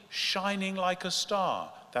be shining like a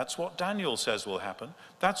star. That's what Daniel says will happen.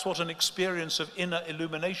 That's what an experience of inner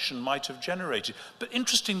illumination might have generated. But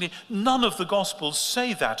interestingly, none of the Gospels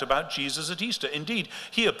say that about Jesus at Easter. Indeed,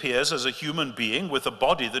 he appears as a human being with a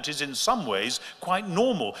body that is in some ways quite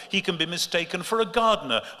normal. He can be mistaken for a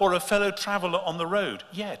gardener or a fellow traveler on the road.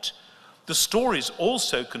 Yet, the stories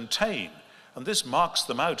also contain, and this marks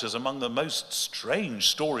them out as among the most strange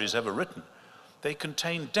stories ever written, they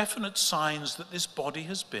contain definite signs that this body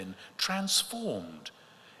has been transformed.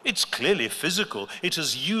 It's clearly physical. It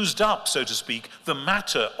has used up, so to speak, the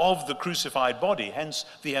matter of the crucified body, hence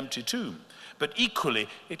the empty tomb. But equally,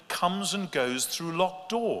 it comes and goes through locked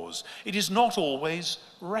doors. It is not always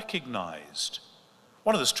recognized.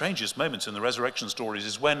 One of the strangest moments in the resurrection stories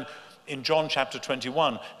is when, in John chapter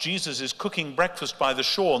 21, Jesus is cooking breakfast by the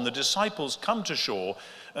shore, and the disciples come to shore,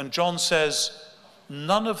 and John says,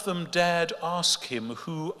 none of them dared ask him,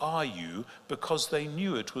 "Who are you?" because they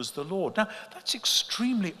knew it was the Lord. Now, that's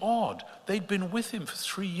extremely odd. They'd been with him for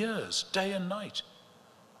 3 years, day and night.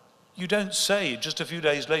 You don't say just a few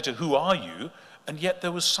days later, "Who are you?" And yet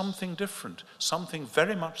there was something different, something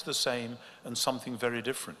very much the same and something very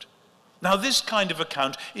different. Now, this kind of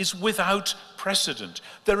account is without precedent.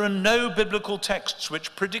 There are no biblical texts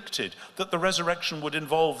which predicted that the resurrection would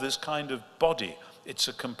involve this kind of body. It's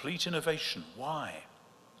a complete innovation. Why?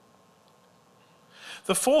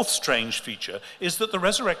 The fourth strange feature is that the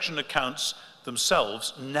resurrection accounts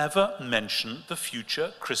themselves never mention the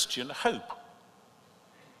future Christian hope.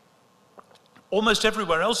 Almost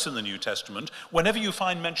everywhere else in the New Testament, whenever you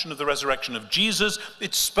find mention of the resurrection of Jesus,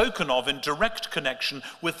 it's spoken of in direct connection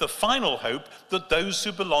with the final hope that those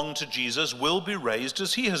who belong to Jesus will be raised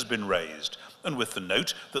as he has been raised, and with the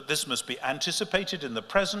note that this must be anticipated in the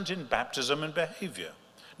present in baptism and behavior.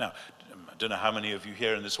 Now, I don't know how many of you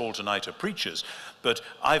here in this hall tonight are preachers, but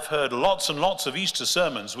I've heard lots and lots of Easter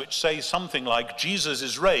sermons which say something like, Jesus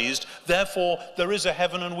is raised, therefore there is a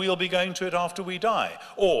heaven and we'll be going to it after we die.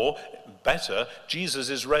 Or, better, Jesus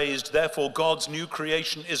is raised, therefore God's new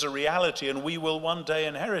creation is a reality and we will one day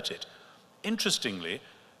inherit it. Interestingly,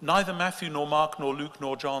 neither Matthew nor Mark nor Luke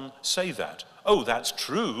nor John say that. Oh, that's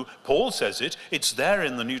true. Paul says it. It's there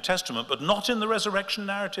in the New Testament, but not in the resurrection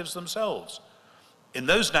narratives themselves. In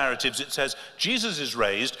those narratives, it says, Jesus is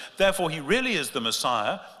raised, therefore he really is the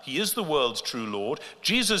Messiah. He is the world's true Lord.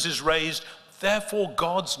 Jesus is raised, therefore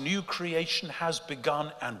God's new creation has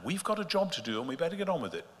begun, and we've got a job to do, and we better get on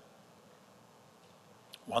with it.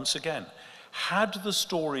 Once again, had the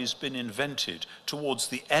stories been invented towards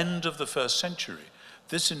the end of the first century,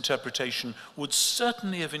 this interpretation would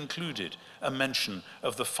certainly have included a mention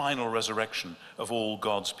of the final resurrection of all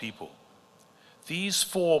God's people. These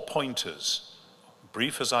 4 pointers,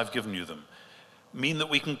 brief as I've given you them, mean that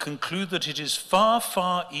we can conclude that it is far,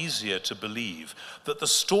 far easier to believe that the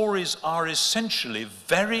stories are essentially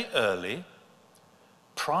very early,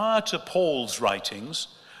 prior to Paul's writings,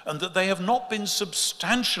 and that they have not been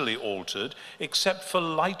substantially altered except for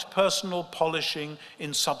light personal polishing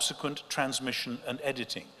in subsequent transmission and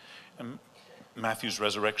editing. Matthew's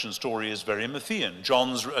resurrection story is very Matthean.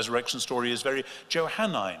 John's resurrection story is very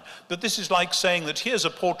Johannine. But this is like saying that here's a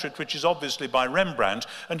portrait which is obviously by Rembrandt,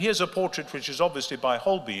 and here's a portrait which is obviously by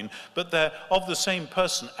Holbein, but they're of the same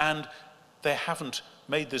person, and they haven't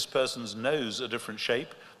made this person's nose a different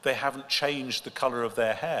shape. They haven't changed the color of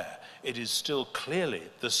their hair. It is still clearly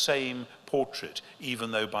the same portrait, even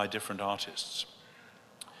though by different artists.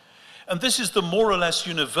 And this is the more or less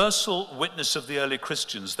universal witness of the early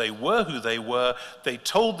Christians. They were who they were. They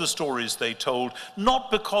told the stories they told, not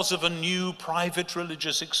because of a new private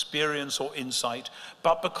religious experience or insight,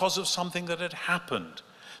 but because of something that had happened.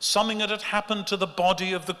 Something that had happened to the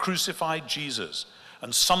body of the crucified Jesus,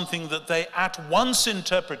 and something that they at once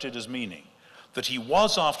interpreted as meaning that he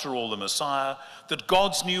was, after all, the Messiah, that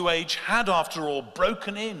God's new age had, after all,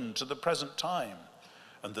 broken into the present time,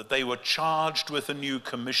 and that they were charged with a new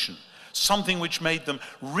commission, something which made them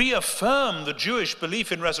reaffirm the Jewish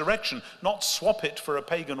belief in resurrection, not swap it for a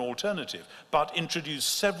pagan alternative, but introduce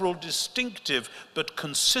several distinctive but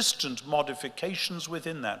consistent modifications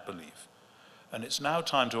within that belief. And it's now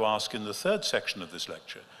time to ask, in the third section of this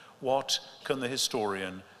lecture, what can the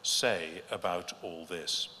historian say about all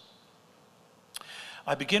this?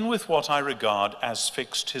 I begin with what I regard as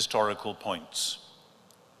fixed historical points.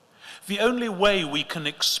 The only way we can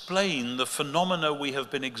explain the phenomena we have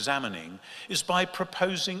been examining is by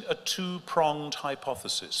proposing a two-pronged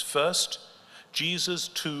hypothesis. First, Jesus'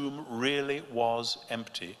 tomb really was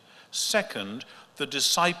empty. Second, the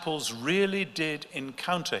disciples really did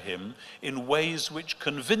encounter him in ways which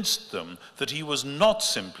convinced them that he was not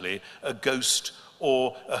simply a ghost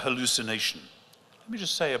or a hallucination. Let me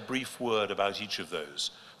just say a brief word about each of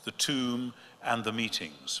those, the tomb and the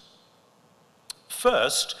meetings.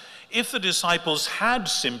 First, if the disciples had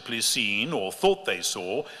simply seen, or thought they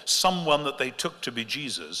saw, someone that they took to be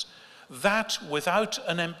Jesus, that without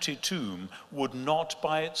an empty tomb would not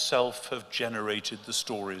by itself have generated the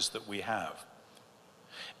stories that we have.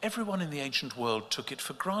 Everyone in the ancient world took it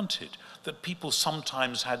for granted that people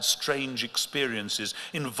sometimes had strange experiences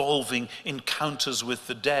involving encounters with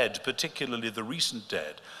the dead, particularly the recent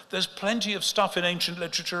dead. There's plenty of stuff in ancient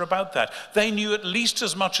literature about that. They knew at least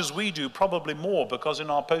as much as we do, probably more, because in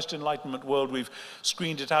our post-Enlightenment world we've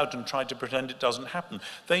screened it out and tried to pretend it doesn't happen.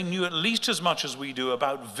 They knew at least as much as we do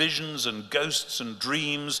about visions and ghosts and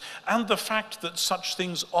dreams, and the fact that such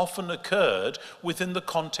things often occurred within the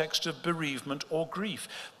context of bereavement or grief.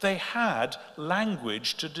 They had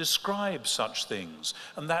language to describe such things,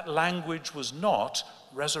 and that language was not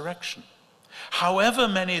resurrection. However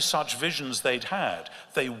many such visions they'd had,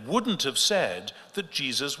 they wouldn't have said that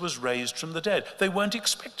Jesus was raised from the dead. They weren't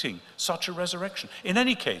expecting such a resurrection. In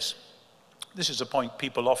any case, this is a point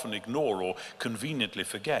people often ignore or conveniently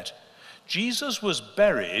forget. Jesus was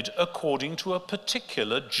buried according to a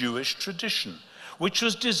particular Jewish tradition, which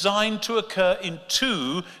was designed to occur in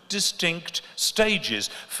two distinct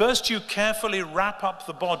stages. First, you carefully wrap up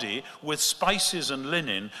the body with spices and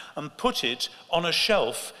linen and put it on a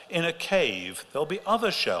shelf in a cave. There'll be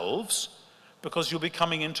other shelves because you'll be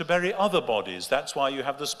coming in to bury other bodies. That's why you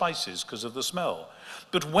have the spices, because of the smell.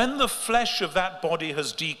 But when the flesh of that body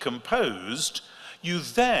has decomposed, you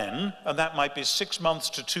then, and that might be 6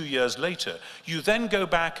 months to 2 years later, you then go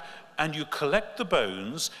back and you collect the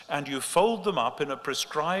bones and you fold them up in a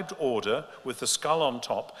prescribed order with the skull on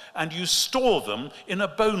top, and you store them in a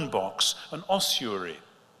bone box, an ossuary.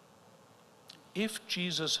 If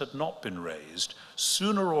Jesus had not been raised,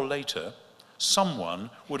 sooner or later, someone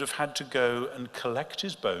would have had to go and collect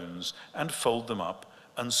his bones and fold them up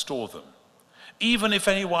and store them. Even if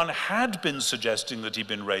anyone had been suggesting that he'd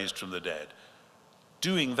been raised from the dead,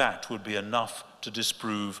 doing that would be enough to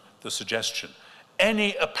disprove the suggestion.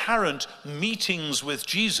 Any apparent meetings with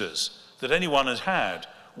Jesus that anyone had had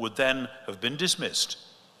would then have been dismissed.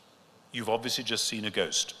 You've obviously just seen a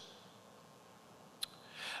ghost.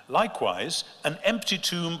 Likewise, an empty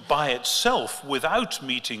tomb by itself without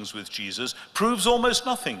meetings with Jesus proves almost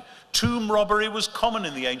nothing. Tomb robbery was common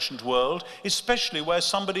in the ancient world, especially where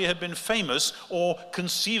somebody had been famous or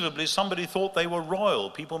conceivably somebody thought they were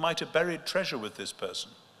royal. People might have buried treasure with this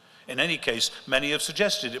person. In any case, many have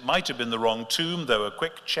suggested it might have been the wrong tomb, though a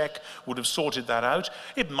quick check would have sorted that out.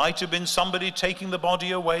 It might have been somebody taking the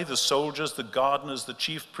body away, the soldiers, the gardeners, the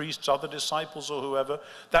chief priests, other disciples, or whoever.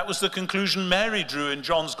 That was the conclusion Mary drew in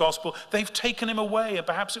John's Gospel. They've taken him away, and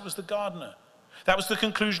perhaps it was the gardener. That was the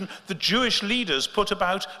conclusion the Jewish leaders put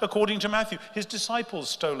about, according to Matthew. His disciples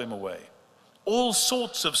stole him away. All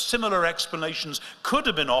sorts of similar explanations could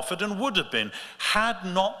have been offered and would have been, had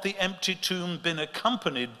not the empty tomb been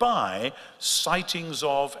accompanied by sightings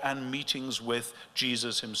of and meetings with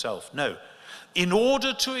Jesus himself. No. In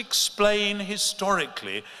order to explain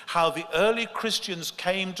historically how the early Christians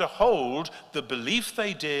came to hold the belief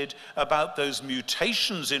they did about those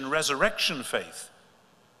mutations in resurrection faith,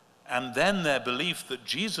 and then their belief that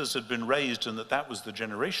Jesus had been raised and that that was the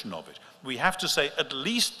generation of it, we have to say at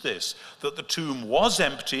least this, that the tomb was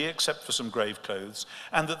empty except for some grave clothes,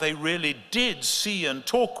 and that they really did see and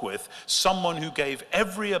talk with someone who gave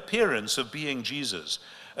every appearance of being Jesus,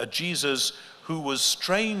 a Jesus who was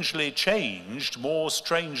strangely changed, more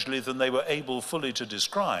strangely than they were able fully to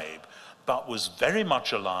describe, but was very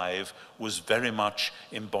much alive, was very much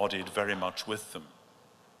embodied, very much with them.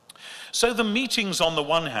 So the meetings on the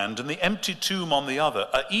one hand and the empty tomb on the other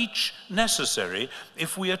are each necessary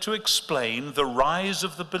if we are to explain the rise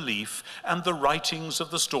of the belief and the writings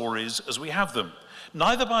of the stories as we have them.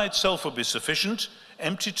 Neither by itself would be sufficient.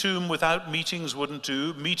 Empty tomb without meetings wouldn't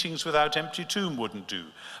do. Meetings without empty tomb wouldn't do.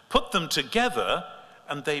 Put them together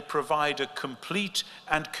and they provide a complete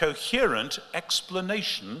and coherent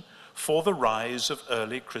explanation for the rise of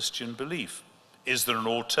early Christian belief. Is there an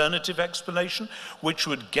alternative explanation which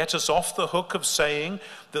would get us off the hook of saying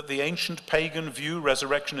that the ancient pagan view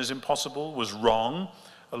resurrection is impossible was wrong,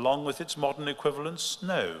 along with its modern equivalents?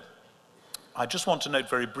 No. I just want to note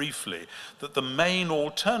very briefly that the main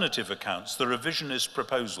alternative accounts, the revisionist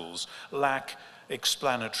proposals, lack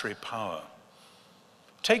explanatory power.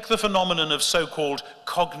 Take the phenomenon of so-called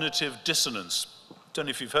cognitive dissonance. Don't know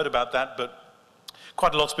if you've heard about that, but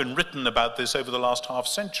quite a lot's been written about this over the last half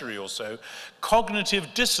century or so. Cognitive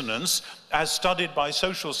dissonance, as studied by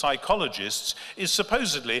social psychologists, is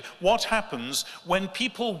supposedly what happens when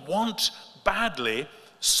people want badly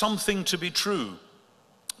something to be true,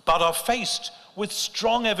 but are faced with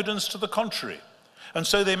strong evidence to the contrary. And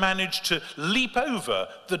so they manage to leap over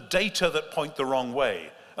the data that point the wrong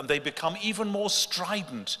way, and they become even more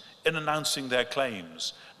strident in announcing their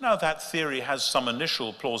claims. Now, that theory has some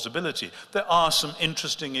initial plausibility. There are some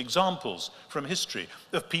interesting examples from history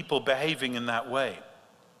of people behaving in that way.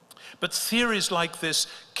 But theories like this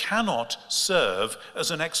cannot serve as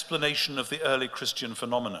an explanation of the early Christian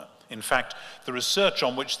phenomena. In fact, the research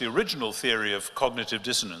on which the original theory of cognitive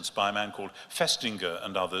dissonance by a man called Festinger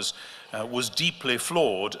and others was deeply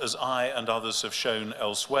flawed, as I and others have shown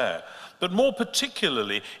elsewhere. But more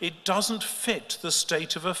particularly, it doesn't fit the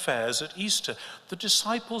state of affairs at Easter. The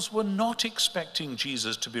disciples were not expecting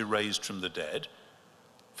Jesus to be raised from the dead,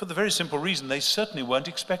 for the very simple reason they certainly weren't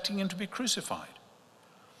expecting him to be crucified.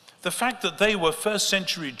 The fact that they were first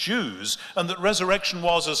century Jews and that resurrection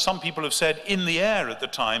was, as some people have said, in the air at the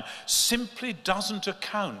time, simply doesn't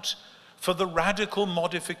account for the radical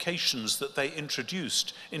modifications that they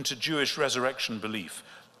introduced into Jewish resurrection belief,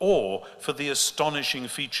 or for the astonishing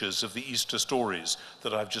features of the Easter stories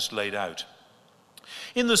that I've just laid out.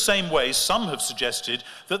 In the same way, some have suggested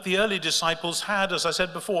that the early disciples had, as I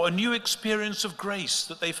said before, a new experience of grace,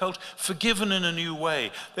 that they felt forgiven in a new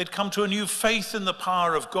way. They'd come to a new faith in the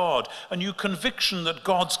power of God, a new conviction that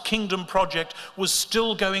God's kingdom project was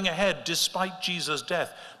still going ahead despite Jesus'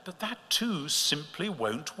 death. But that too simply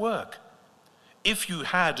won't work. If you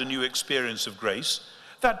had a new experience of grace,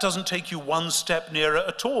 that doesn't take you one step nearer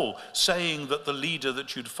at all, saying that the leader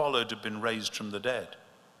that you'd followed had been raised from the dead.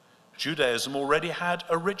 Judaism already had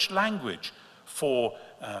a rich language for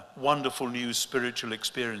wonderful new spiritual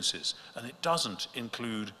experiences, and it doesn't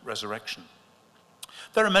include resurrection.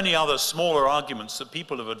 There are many other smaller arguments that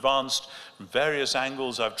people have advanced from various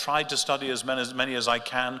angles. I've tried to study as many as I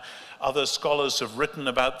can. Other scholars have written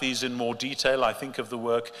about these in more detail. I think of the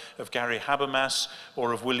work of Gary Habermas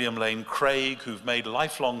or of William Lane Craig, who've made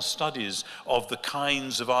lifelong studies of the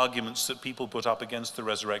kinds of arguments that people put up against the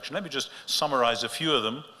resurrection. Let me just summarize a few of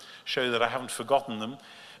them, show that I haven't forgotten them.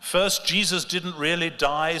 First, Jesus didn't really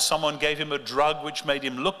die. Someone gave him a drug which made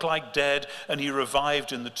him look like dead, and he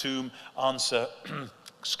revived in the tomb. Answer,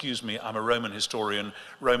 excuse me, I'm a Roman historian.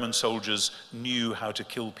 Roman soldiers knew how to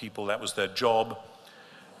kill people. That was their job.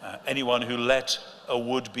 Anyone who let a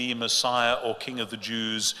would-be Messiah or King of the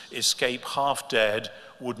Jews escape half dead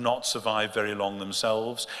would not survive very long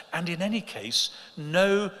themselves, and in any case,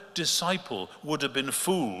 no disciple would have been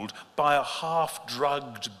fooled by a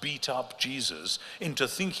half-drugged, beat-up Jesus into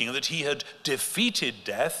thinking that he had defeated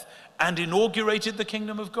death and inaugurated the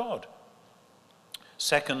kingdom of God.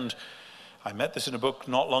 Second, I met this in a book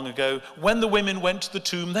not long ago. When the women went to the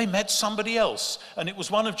tomb, they met somebody else, and it was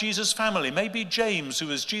one of Jesus' family, maybe James, who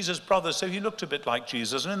was Jesus' brother, so he looked a bit like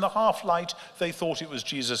Jesus, and in the half-light, they thought it was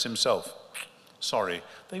Jesus himself. Sorry,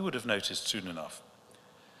 they would have noticed soon enough.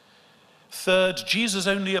 Third, Jesus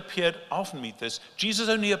only appeared, I often meet this, Jesus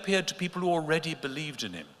only appeared to people who already believed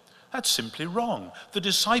in him. That's simply wrong. The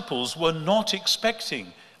disciples were not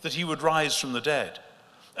expecting that he would rise from the dead.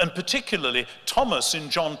 And particularly Thomas in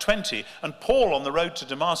John 20 and Paul on the road to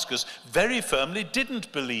Damascus very firmly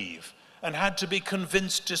didn't believe and had to be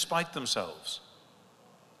convinced despite themselves.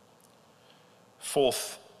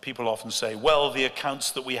 Fourth, people often say, well, the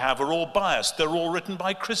accounts that we have are all biased. They're all written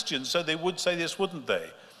by Christians, so they would say this, wouldn't they?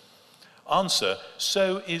 Answer,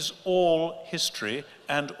 so is all history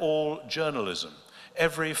and all journalism.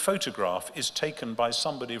 Every photograph is taken by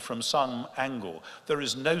somebody from some angle. There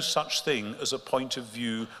is no such thing as a point of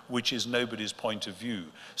view which is nobody's point of view.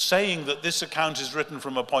 Saying that this account is written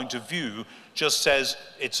from a point of view just says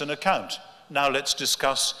it's an account. Now let's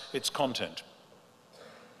discuss its content.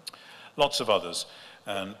 Lots of others.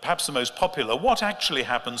 And perhaps the most popular, what actually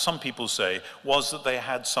happened, some people say, was that they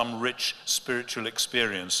had some rich spiritual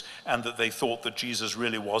experience and that they thought that Jesus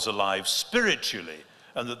really was alive spiritually,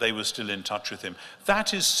 and that they were still in touch with him.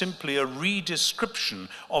 That is simply a redescription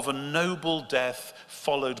of a noble death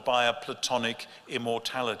followed by a platonic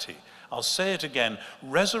immortality. I'll say it again,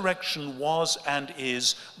 resurrection was and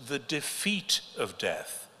is the defeat of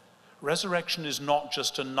death. Resurrection is not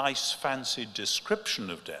just a nice fancy description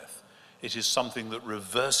of death. It is something that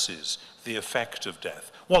reverses the effect of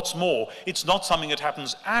death. What's more, it's not something that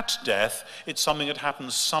happens at death, it's something that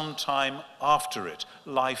happens sometime after it,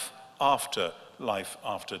 life after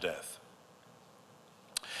death.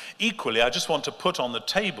 Equally, I just want to put on the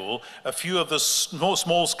table a few of the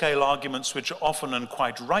small-scale arguments which are often and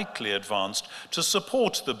quite rightly advanced to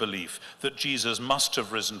support the belief that Jesus must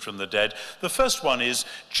have risen from the dead. The first one is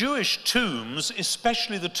Jewish tombs,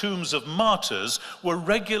 especially the tombs of martyrs, were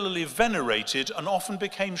regularly venerated and often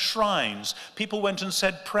became shrines. People went and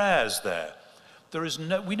said prayers there.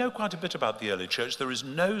 We know quite a bit about the early church. There is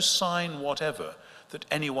no sign whatever that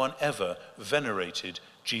anyone ever venerated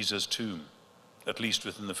Jesus' tomb, at least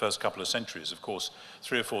within the first couple of centuries. Of course,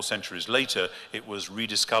 3 or 4 centuries later, it was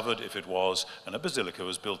rediscovered, if it was, and a basilica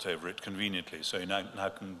was built over it conveniently, so you now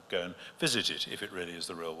can go and visit it if it really is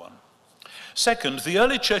the real one. Second, the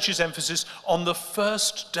early church's emphasis on the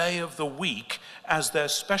first day of the week as their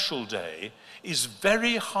special day is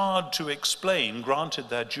very hard to explain, granted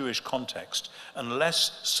their Jewish context,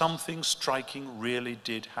 unless something striking really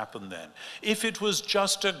did happen then. If it was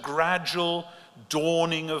just a gradual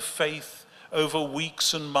dawning of faith over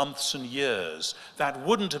weeks and months and years, that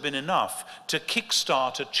wouldn't have been enough to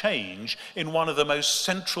kickstart a change in one of the most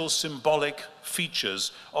central symbolic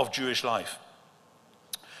features of Jewish life.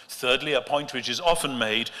 Thirdly, a point which is often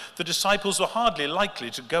made, the disciples were hardly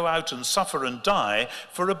likely to go out and suffer and die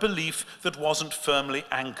for a belief that wasn't firmly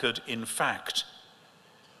anchored in fact.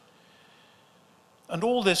 And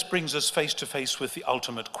all this brings us face to face with the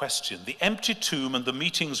ultimate question. The empty tomb and the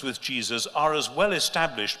meetings with Jesus are as well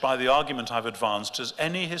established by the argument I've advanced as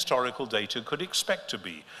any historical data could expect to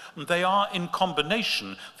be. And they are, in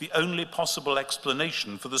combination, the only possible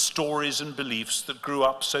explanation for the stories and beliefs that grew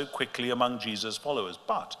up so quickly among Jesus' followers.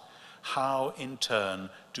 But how, in turn,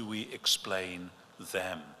 do we explain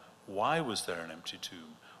them? Why was there an empty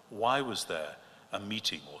tomb? Why was there a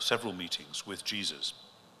meeting or several meetings with Jesus?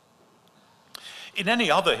 In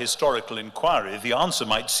any other historical inquiry, the answer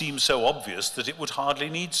might seem so obvious that it would hardly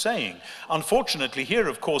need saying. Unfortunately, here,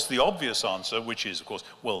 of course, the obvious answer, which is, of course,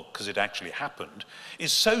 well, because it actually happened,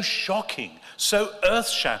 is so shocking, so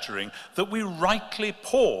earth-shattering, that we rightly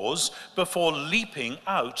pause before leaping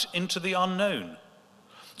out into the unknown.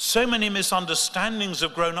 So many misunderstandings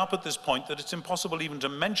have grown up at this point that it's impossible even to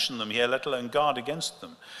mention them here, let alone guard against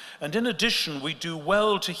them. And in addition, we do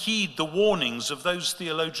well to heed the warnings of those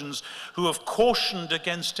theologians who have cautioned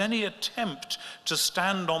against any attempt to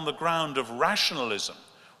stand on the ground of rationalism.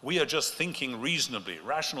 We are just thinking reasonably,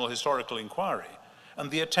 rational historical inquiry, and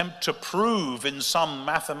the attempt to prove in some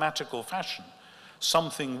mathematical fashion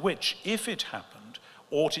something which, if it happened,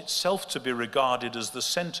 ought itself to be regarded as the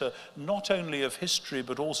center not only of history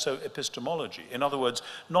but also epistemology. In other words,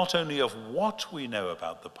 not only of what we know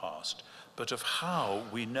about the past, but of how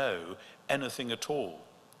we know anything at all.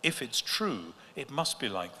 If it's true, it must be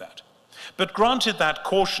like that. But granted that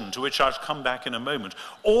caution, to which I'll come back in a moment,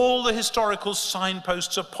 all the historical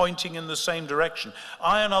signposts are pointing in the same direction.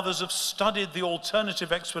 I and others have studied the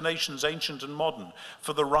alternative explanations, ancient and modern,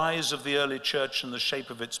 for the rise of the early church and the shape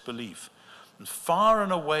of its belief. And far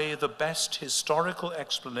and away the best historical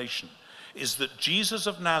explanation is that Jesus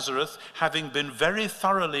of Nazareth, having been very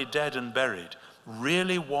thoroughly dead and buried,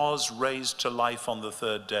 really was raised to life on the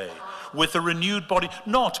third day with a renewed body,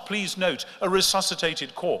 not, please note, a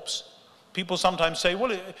resuscitated corpse. People sometimes say,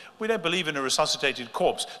 well, we don't believe in a resuscitated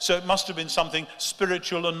corpse, so it must have been something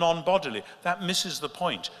spiritual and non-bodily. That misses the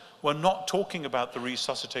point. We're not talking about the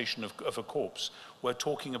resuscitation of a corpse. We're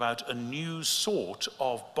talking about a new sort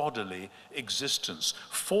of bodily existence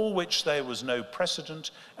for which there was no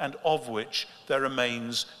precedent and of which there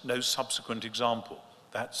remains no subsequent example.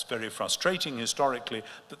 That's very frustrating historically,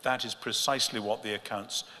 but that is precisely what the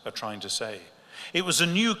accounts are trying to say. It was a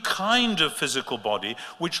new kind of physical body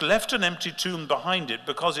which left an empty tomb behind it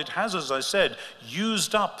because it has, as I said,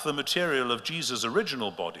 used up the material of Jesus'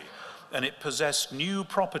 original body, and it possessed new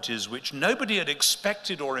properties which nobody had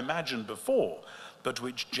expected or imagined before, but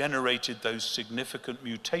which generated those significant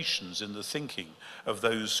mutations in the thinking of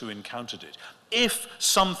those who encountered it. If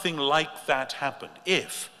something like that happened,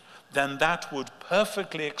 then that would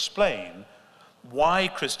perfectly explain why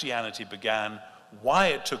Christianity began, why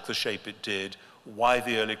it took the shape it did, why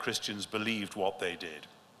the early Christians believed what they did.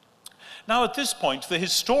 Now, at this point, the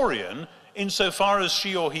historian, insofar as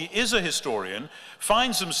she or he is a historian,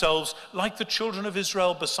 finds themselves like the children of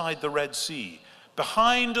Israel beside the Red Sea.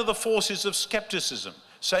 Behind are the forces of skepticism,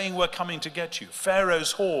 saying, we're coming to get you.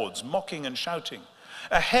 Pharaoh's hordes, mocking and shouting.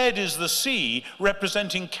 Ahead is the sea,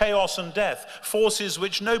 representing chaos and death, forces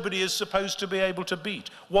which nobody is supposed to be able to beat.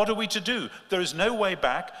 What are we to do? There is no way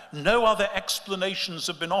back. No other explanations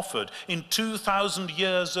have been offered in 2,000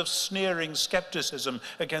 years of sneering skepticism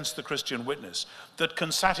against the Christian witness that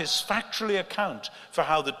can satisfactorily account for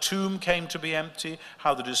how the tomb came to be empty,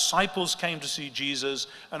 how the disciples came to see Jesus,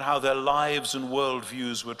 and how their lives and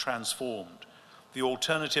worldviews were transformed. The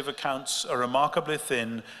alternative accounts are remarkably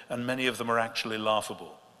thin, and many of them are actually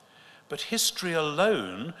laughable. But history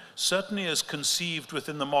alone, certainly as conceived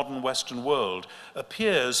within the modern Western world,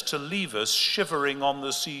 appears to leave us shivering on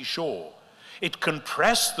the seashore. It can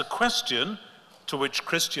press the question to which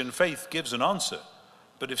Christian faith gives an answer.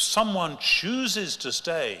 But if someone chooses to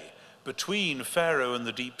stay between Pharaoh and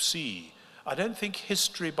the deep sea, I don't think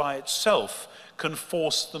history by itself can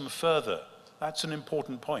force them further. That's an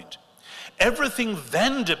important point. Everything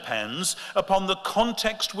then depends upon the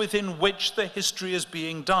context within which the history is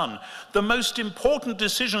being done. The most important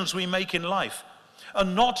decisions we make in life are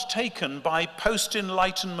not taken by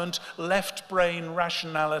post-Enlightenment left-brain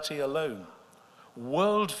rationality alone.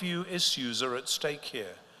 Worldview issues are at stake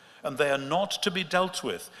here, and they are not to be dealt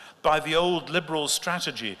with by the old liberal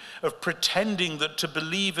strategy of pretending that to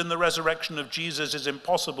believe in the resurrection of Jesus is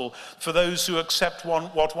impossible for those who accept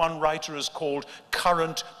what one writer has called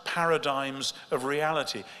current paradigms of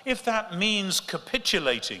reality. If that means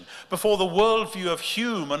capitulating before the worldview of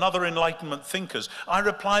Hume and other Enlightenment thinkers, I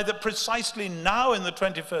reply that precisely now in the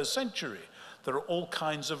 21st century, there are all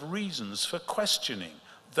kinds of reasons for questioning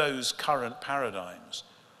those current paradigms.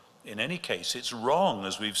 In any case, it's wrong,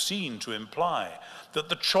 as we've seen, to imply that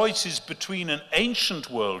the choice is between an ancient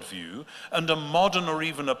worldview and a modern or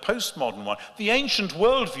even a postmodern one. The ancient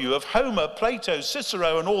worldview of Homer, Plato,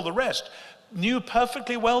 Cicero, and all the rest knew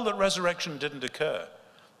perfectly well that resurrection didn't occur.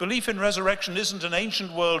 Belief in resurrection isn't an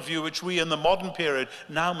ancient worldview which we in the modern period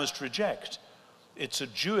now must reject. It's a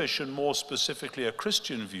Jewish and more specifically a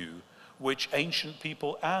Christian view which ancient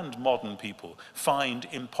people and modern people find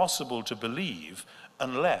impossible to believe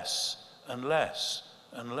unless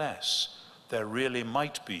there really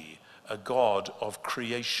might be a God of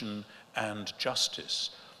creation and justice,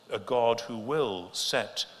 a God who will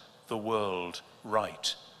set the world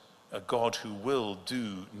right, a God who will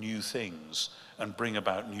do new things and bring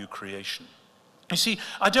about new creation. You see,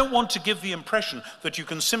 I don't want to give the impression that you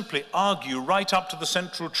can simply argue right up to the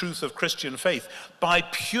central truth of Christian faith by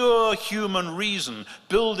pure human reason,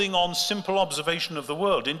 building on simple observation of the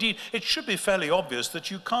world. Indeed, it should be fairly obvious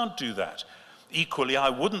that you can't do that. Equally, I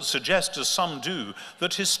wouldn't suggest, as some do,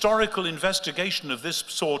 that historical investigation of this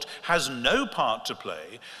sort has no part to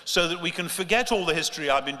play, so that we can forget all the history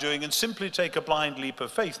I've been doing and simply take a blind leap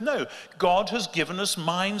of faith. No, God has given us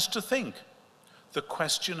minds to think. The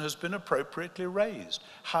question has been appropriately raised.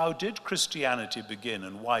 How did Christianity begin,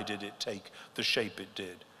 and why did it take the shape it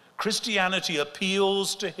did? Christianity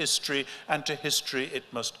appeals to history, and to history it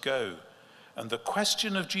must go. And the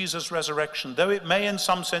question of Jesus' resurrection, though it may in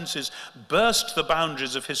some senses burst the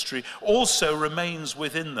boundaries of history, also remains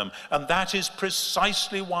within them. And that is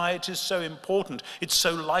precisely why it is so important. It's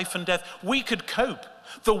so life and death. We could cope.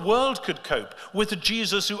 The world could cope with a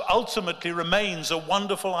Jesus who ultimately remains a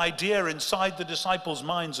wonderful idea inside the disciples'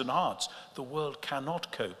 minds and hearts. The world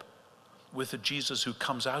cannot cope with a Jesus who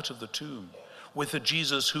comes out of the tomb, with a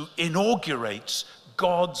Jesus who inaugurates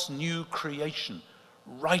God's new creation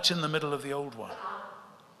right in the middle of the old one.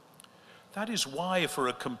 That is why, for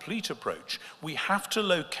a complete approach, we have to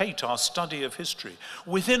locate our study of history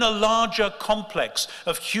within a larger complex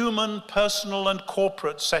of human, personal, and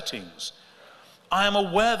corporate settings. I am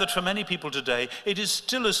aware that for many people today, it is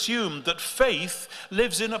still assumed that faith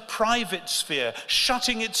lives in a private sphere,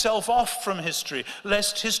 shutting itself off from history,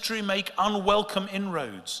 lest history make unwelcome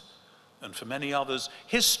inroads. And for many others,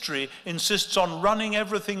 history insists on running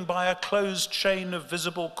everything by a closed chain of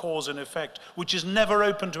visible cause and effect, which is never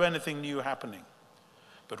open to anything new happening.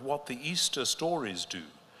 But what the Easter stories do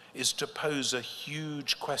is to pose a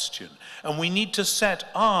huge question. And we need to set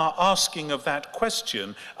our asking of that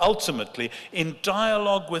question, ultimately, in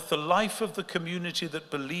dialogue with the life of the community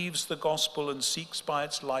that believes the gospel and seeks by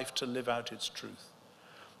its life to live out its truth.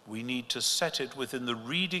 We need to set it within the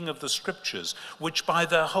reading of the scriptures, which by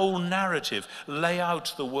their whole narrative lay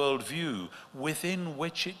out the worldview within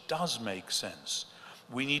which it does make sense.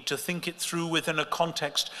 We need to think it through within a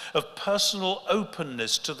context of personal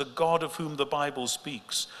openness to the God of whom the Bible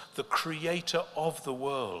speaks, the creator of the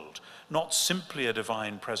world, not simply a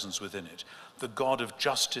divine presence within it, the God of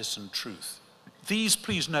justice and truth. These,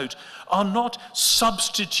 please note, are not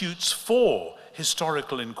substitutes for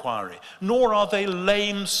historical inquiry, nor are they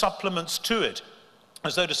lame supplements to it,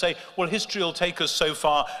 as though to say, well, history will take us so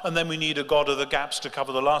far and then we need a God of the gaps to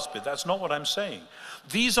cover the last bit. That's not what I'm saying.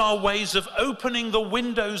 These are ways of opening the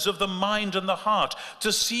windows of the mind and the heart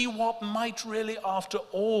to see what might really, after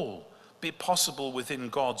all, be possible within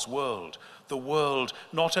God's world, the world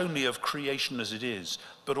not only of creation as it is,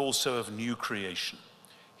 but also of new creation.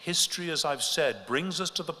 History, as I've said, brings us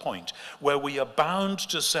to the point where we are bound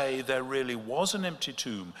to say there really was an empty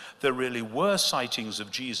tomb, there really were sightings of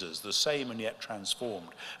Jesus, the same and yet transformed.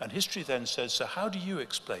 And history then says, so how do you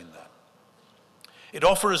explain that? It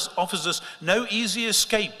offers us no easy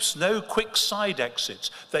escapes, no quick side exits.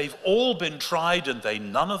 They've all been tried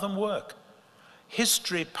and none of them work.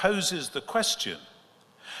 History poses the question,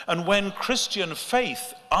 and when Christian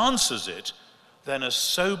faith answers it, then a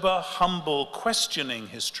sober, humble, questioning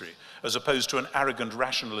history, as opposed to an arrogant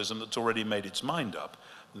rationalism that's already made its mind up,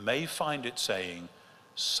 may find it saying,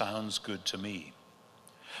 sounds good to me.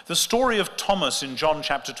 The story of Thomas in John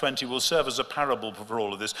chapter 20 will serve as a parable for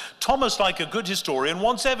all of this. Thomas, like a good historian,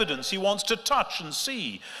 wants evidence. He wants to touch and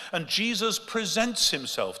see. And Jesus presents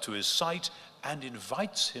himself to his sight and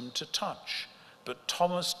invites him to touch. But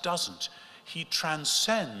Thomas doesn't. He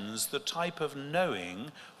transcends the type of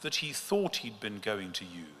knowing that he thought he'd been going to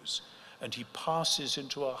use, and he passes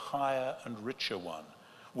into a higher and richer one,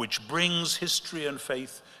 which brings history and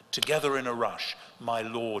faith together in a rush. My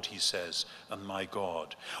Lord, he says, and my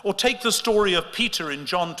God. Or take the story of Peter in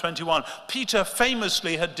John 21. Peter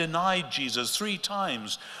famously had denied Jesus 3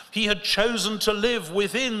 times. He had chosen to live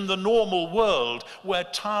within the normal world where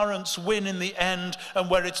tyrants win in the end and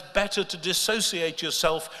where it's better to dissociate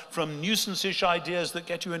yourself from nuisance-ish ideas that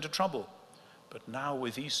get you into trouble. But now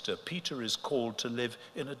with Easter, Peter is called to live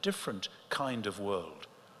in a different kind of world.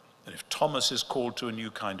 And if Thomas is called to a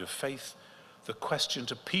new kind of faith, the question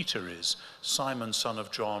to Peter is, Simon, son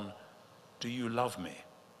of John, do you love me?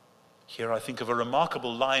 Here I think of a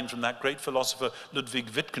remarkable line from that great philosopher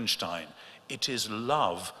Ludwig Wittgenstein. It is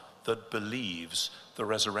love that believes the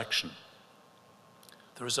resurrection.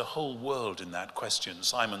 There is a whole world in that question,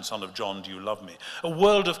 Simon, son of John, do you love me? A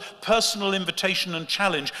world of personal invitation and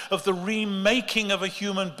challenge, of the remaking of a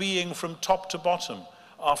human being from top to bottom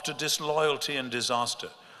after disloyalty and disaster,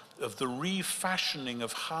 of the refashioning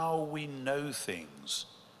of how we know things,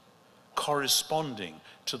 corresponding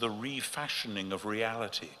to the refashioning of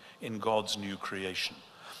reality in God's new creation.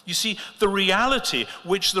 You see, the reality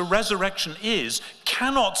which the resurrection is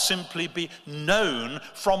cannot simply be known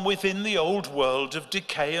from within the old world of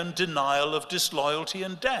decay and denial, of disloyalty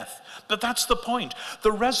and death. But that's the point.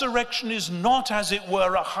 The resurrection is not, as it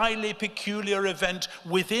were, a highly peculiar event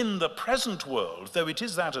within the present world, though it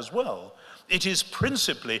is that as well. It is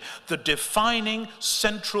principally the defining,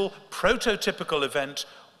 central, prototypical event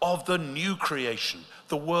of the new creation,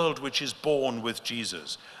 the world which is born with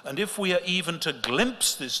Jesus. And if we are even to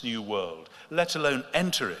glimpse this new world, let alone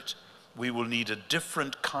enter it, we will need a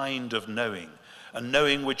different kind of knowing, a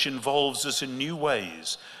knowing which involves us in new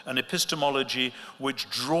ways, an epistemology which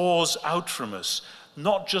draws out from us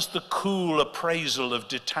not just the cool appraisal of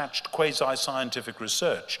detached quasi-scientific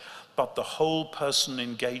research, but the whole person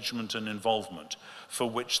engagement and involvement, for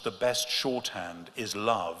which the best shorthand is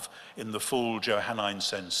love in the full Johannine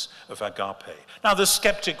sense of agape. Now, the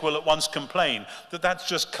skeptic will at once complain that that's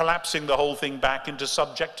just collapsing the whole thing back into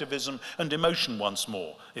subjectivism and emotion once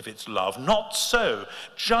more, if it's love. Not so.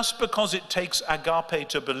 Just because it takes agape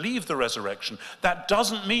to believe the resurrection, that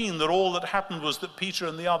doesn't mean that all that happened was that Peter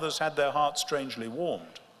and the others had their hearts strangely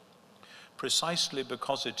warmed. Precisely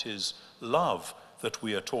because it is love that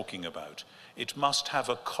we are talking about, it must have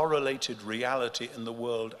a correlated reality in the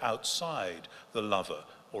world outside the lover,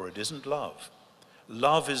 or it isn't love.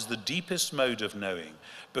 Love is the deepest mode of knowing,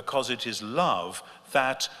 because it is love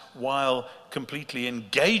that, while completely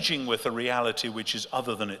engaging with a reality which is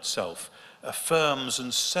other than itself, affirms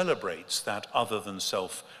and celebrates that other than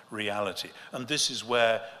self reality. And this is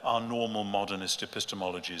where our normal modernist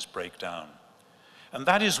epistemologies break down. And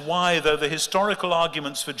that is why, though the historical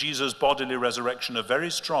arguments for Jesus' bodily resurrection are very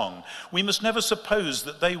strong, we must never suppose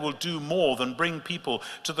that they will do more than bring people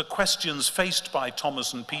to the questions faced by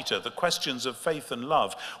Thomas and Peter, the questions of faith and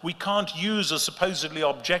love. We can't use a supposedly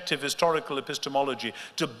objective historical epistemology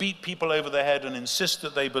to beat people over the head and insist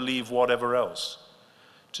that they believe whatever else.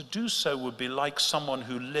 To do so would be like someone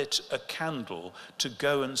who lit a candle to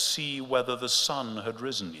go and see whether the sun had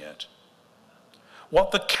risen yet.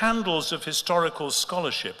 What the candles of historical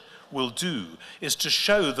scholarship will do is to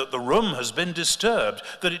show that the room has been disturbed,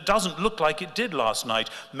 that it doesn't look like it did last night.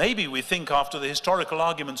 Maybe we think after the historical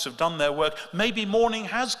arguments have done their work, maybe morning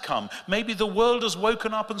has come, maybe the world has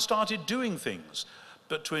woken up and started doing things.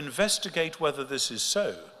 But to investigate whether this is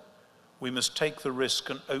so, we must take the risk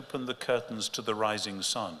and open the curtains to the rising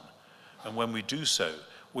sun. And when we do so,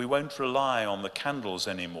 we won't rely on the candles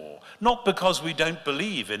anymore, not because we don't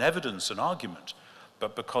believe in evidence and argument,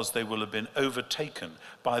 but because they will have been overtaken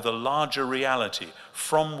by the larger reality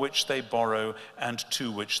from which they borrow and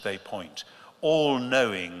to which they point. All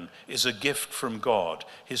knowing is a gift from God,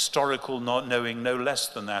 historical knowing no less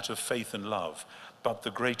than that of faith and love, but the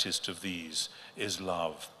greatest of these is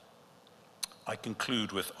love. I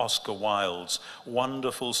conclude with Oscar Wilde's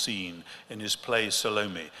wonderful scene in his play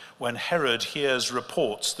Salome, when Herod hears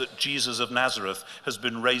reports that Jesus of Nazareth has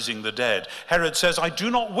been raising the dead. Herod says, "I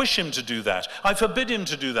do not wish him to do that. I forbid him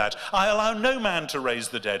to do that. I allow no man to raise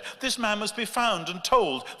the dead. This man must be found and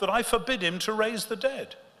told that I forbid him to raise the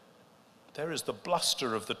dead." There is the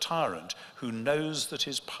bluster of the tyrant who knows that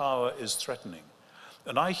his power is threatening.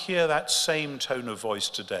 And I hear that same tone of voice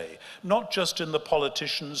today, not just in the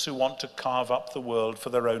politicians who want to carve up the world for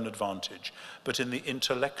their own advantage, but in the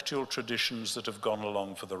intellectual traditions that have gone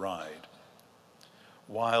along for the ride.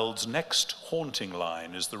 Wilde's next haunting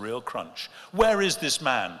line is the real crunch. "Where is this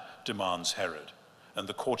man?" demands Herod. And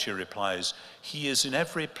the courtier replies, "He is in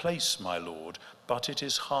every place, my lord, but it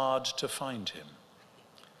is hard to find him."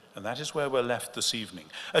 And that is where we're left this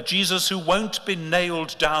evening. A Jesus who won't be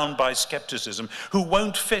nailed down by skepticism, who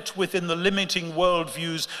won't fit within the limiting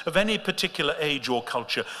worldviews of any particular age or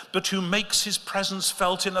culture, but who makes his presence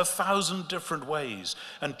felt in 1,000 different ways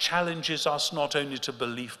and challenges us not only to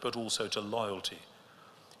belief but also to loyalty.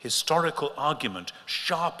 Historical argument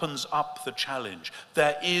sharpens up the challenge.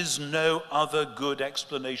 There is no other good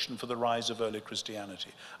explanation for the rise of early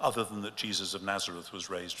Christianity other than that Jesus of Nazareth was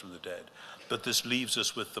raised from the dead. But this leaves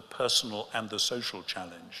us with the personal and the social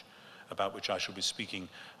challenge, about which I shall be speaking,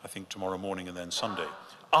 I think, tomorrow morning and then Sunday.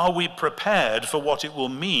 Are we prepared for what it will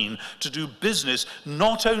mean to do business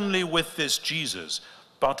not only with this Jesus,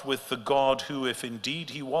 but with the God who, if indeed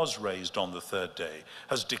he was raised on the third day,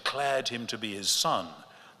 has declared him to be his son,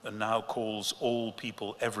 and now calls all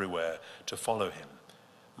people everywhere to follow him?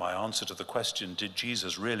 My answer to the question, did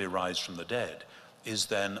Jesus really rise from the dead, is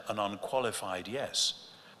then an unqualified yes.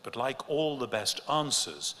 But like all the best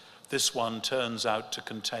answers, this one turns out to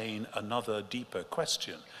contain another deeper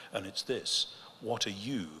question, and it's this: what are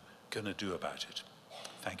you going to do about it?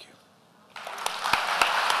 Thank you.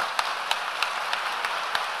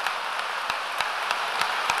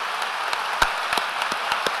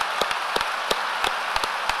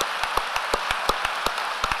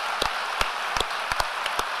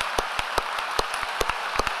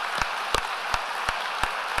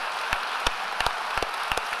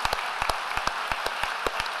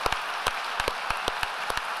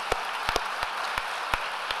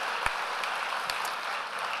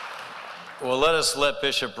 Well, let us let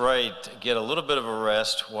Bishop Wright get a little bit of a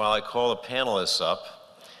rest while I call the panelists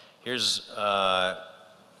up. Here's, I'm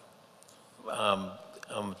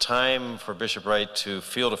time for Bishop Wright to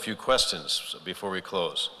field a few questions before we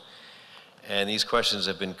close. And these questions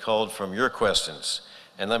have been culled from your questions.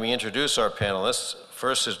 And let me introduce our panelists.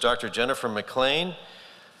 First is Dr. Jennifer McLean,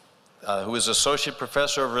 who is Associate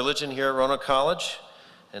Professor of Religion here at Roanoke College,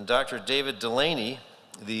 and Dr. David Delaney,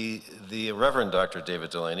 the Reverend Dr. David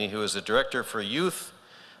Delaney, who is the Director for Youth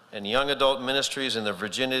and Young Adult Ministries in the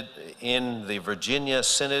Virginia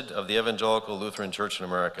Synod of the Evangelical Lutheran Church in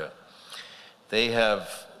America. They have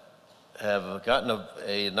gotten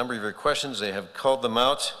a number of your questions. They have culled them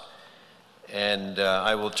out, and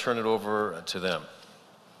I will turn it over to them.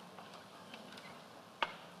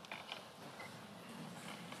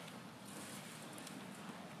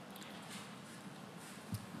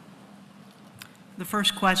 The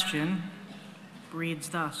first question reads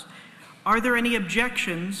thus: are there any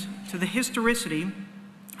objections to the historicity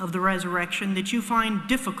of the resurrection that you find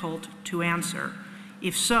difficult to answer?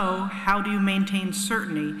 If so, how do you maintain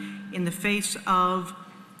certainty in the face of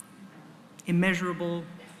unanswerable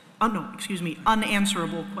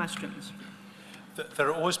questions? There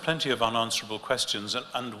are always plenty of unanswerable questions,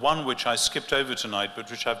 and one which I skipped over tonight, but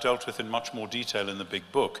which I've dealt with in much more detail in the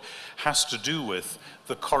big book, has to do with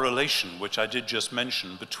the correlation, which I did just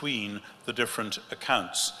mention, between the different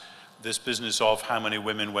accounts. This business of how many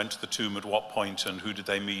women went to the tomb at what point, and who did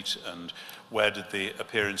they meet, and where did the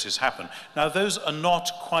appearances happen. Now, those are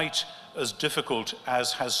not quite as difficult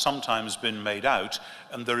as has sometimes been made out,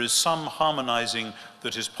 and there is some harmonizing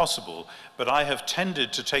that is possible, but I have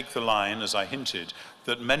tended to take the line, as I hinted,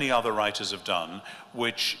 that many other writers have done,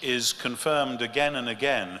 which is confirmed again and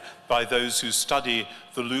again by those who study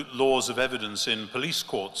the laws of evidence in police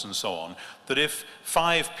courts and so on, that if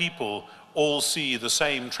 5 people all see the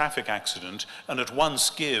same traffic accident and at once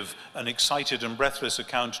give an excited and breathless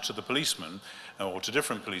account to the policeman, or to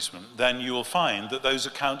different policemen, then you will find that those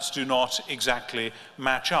accounts do not exactly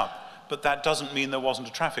match up. But that doesn't mean there wasn't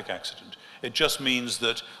a traffic accident. It just means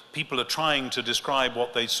that people are trying to describe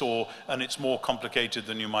what they saw, and it's more complicated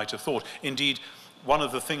than you might have thought. Indeed, one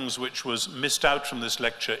of the things which was missed out from this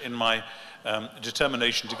lecture in my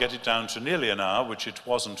determination to get it down to nearly an hour, which it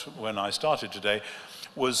wasn't when I started today,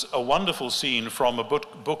 was a wonderful scene from a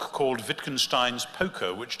book called Wittgenstein's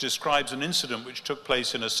Poker, which describes an incident which took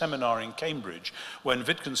place in a seminar in Cambridge when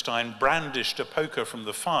Wittgenstein brandished a poker from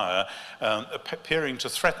the fire, appearing to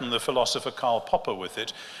threaten the philosopher Karl Popper with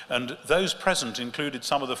it. And those present included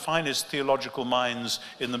some of the finest theological minds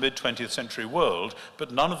in the mid-20th century world,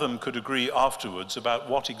 but none of them could agree afterwards about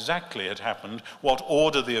what exactly had happened, what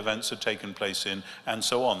order the events had taken place in, and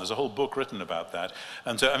so on. There's a whole book written about that.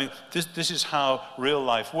 And so, I mean, this is how real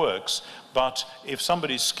life works. But if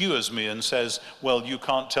somebody skewers me and says, well, you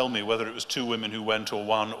can't tell me whether it was 2 women who went or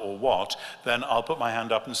 1 or what, then I'll put my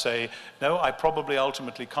hand up and say, no, I probably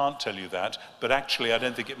ultimately can't tell you that, but actually I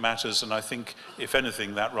don't think it matters, and I think, if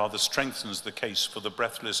anything, that rather strengthens the case for the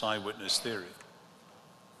breathless eyewitness theory.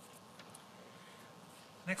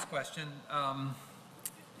 Next question.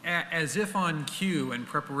 As if on cue in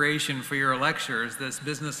preparation for your lectures, this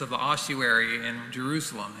business of the ossuary in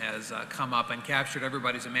Jerusalem has come up and captured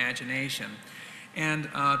everybody's imagination. And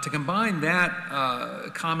to combine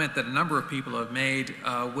that comment that a number of people have made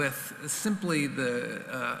with simply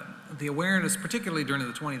the awareness, particularly during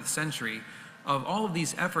the 20th century, of all of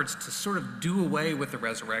these efforts to sort of do away with the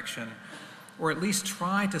resurrection, or at least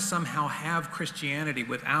try to somehow have Christianity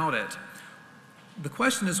without it. The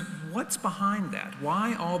question is, what's behind that?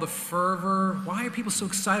 Why all the fervor? Why are people so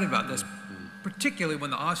excited about this, particularly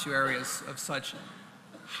when the ossuary is of such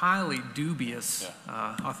highly dubious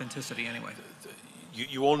authenticity anyway?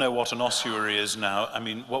 You all know what an ossuary is now. I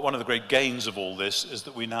mean, one of the great gains of all this is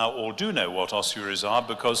that we now all do know what ossuaries are,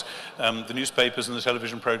 because the newspapers and the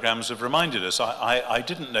television programs have reminded us. I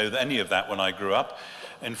didn't know any of that when I grew up.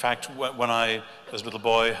 In fact, when I, as a little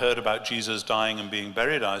boy, heard about Jesus dying and being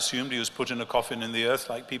buried, I assumed he was put in a coffin in the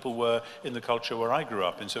earth like people were in the culture where I grew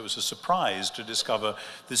up. And so it was a surprise to discover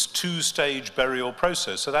this 2-stage burial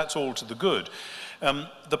process. So that's all to the good.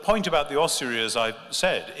 The point about the ossuary, as I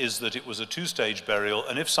said, is that it was a 2-stage burial,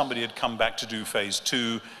 and if somebody had come back to do phase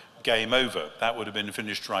 2, game over. That would have been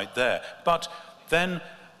finished right there. But then,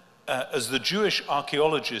 as the Jewish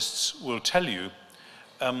archaeologists will tell you,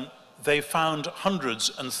 they found hundreds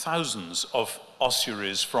and thousands of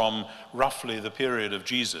ossuaries from roughly the period of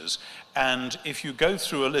Jesus. And if you go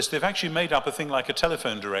through a list, they've actually made up a thing like a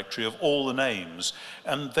telephone directory of all the names.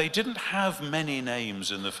 And they didn't have many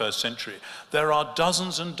names in the 1st century. There are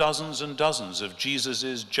dozens and dozens and dozens of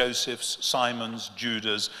Jesuses, Josephs, Simons,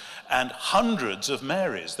 Judas, and hundreds of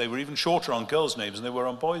Marys. They were even shorter on girls' names than they were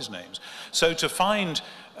on boys' names. So to find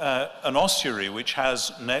an ossuary which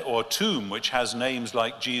has, or a tomb which has names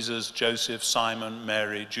like Jesus, Joseph, Simon,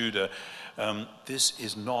 Mary, Judah, this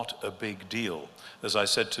is not a big deal. As I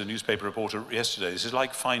said to a newspaper reporter yesterday, this is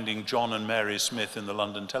like finding John and Mary Smith in the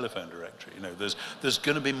London telephone directory. You know, there's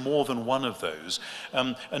going to be more than one of those.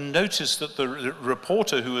 And notice that the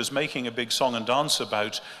reporter who was making a big song and dance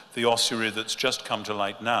about the ossuary that's just come to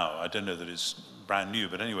light now, I don't know that it's brand new,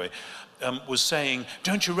 but anyway, was saying,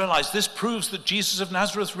 don't you realize this proves that Jesus of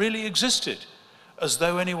Nazareth really existed? As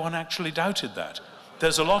though anyone actually doubted that.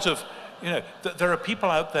 There's a lot of, you know, there are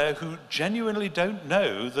people out there who genuinely don't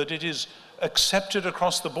know that it is accepted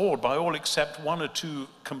across the board by all except one or two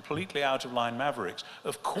completely out-of-line mavericks.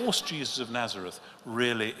 Of course Jesus of Nazareth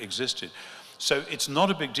really existed. So it's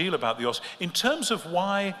not a big deal about the ossuary. In terms of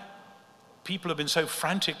why people have been so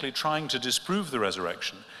frantically trying to disprove the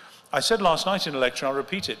resurrection, I said last night in a lecture, I'll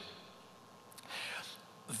repeat it,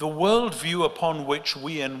 the worldview upon which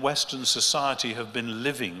we in Western society have been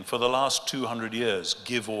living for the last 200 years,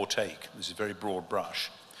 give or take, this is a very broad brush,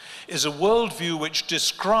 is a worldview which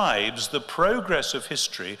describes the progress of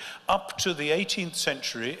history up to the 18th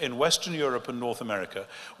century in Western Europe and North America,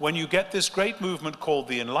 when you get this great movement called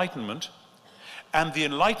the Enlightenment, and the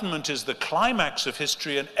Enlightenment is the climax of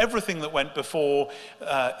history, and everything that went before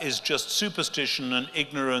is just superstition and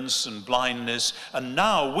ignorance and blindness. And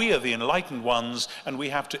now we are the enlightened ones, and we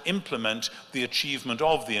have to implement the achievement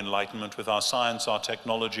of the Enlightenment with our science, our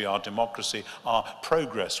technology, our democracy, our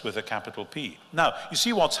progress with a capital P. Now, you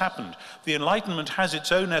see what's happened. The Enlightenment has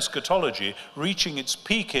its own eschatology, reaching its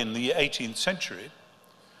peak in the 18th century,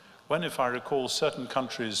 when, if I recall, certain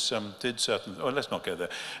countries did certain... Oh, let's not go there.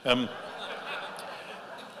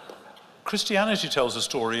 Christianity tells a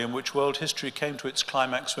story in which world history came to its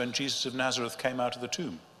climax when Jesus of Nazareth came out of the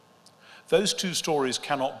tomb. Those two stories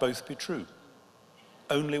cannot both be true.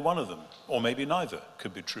 Only one of them, or maybe neither,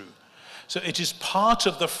 could be true. So it is part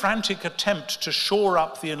of the frantic attempt to shore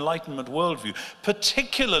up the Enlightenment worldview,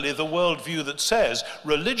 particularly the worldview that says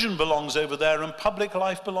religion belongs over there and public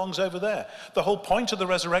life belongs over there. The whole point of the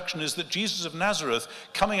resurrection is that Jesus of Nazareth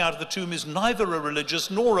coming out of the tomb is neither a religious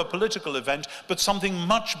nor a political event, but something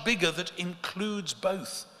much bigger that includes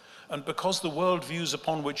both. And because the worldviews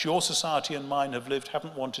upon which your society and mine have lived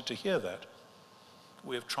haven't wanted to hear that,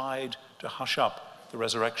 we have tried to hush up the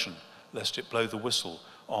resurrection, lest it blow the whistle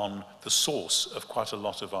on the source of quite a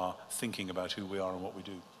lot of our thinking about who we are and what we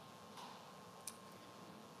do.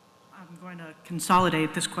 I'm going to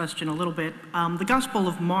consolidate this question a little bit. The Gospel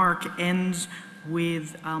of Mark ends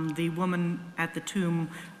with the woman at the tomb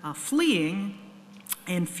fleeing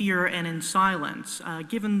in fear and in silence.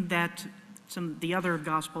 Given that some of the other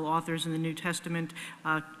gospel authors in the New Testament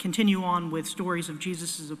continue on with stories of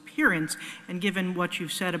Jesus' appearance, and given what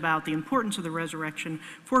you've said about the importance of the resurrection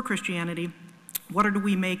for Christianity, what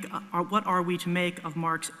are we to make of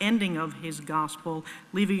Mark's ending of his gospel,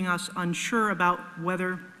 leaving us unsure about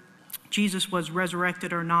whether Jesus was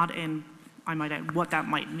resurrected or not, and I might add what that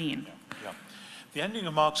might mean? Yeah. The ending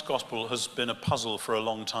of Mark's gospel has been a puzzle for a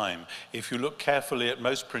long time. If you look carefully at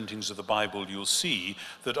most printings of the Bible, you'll see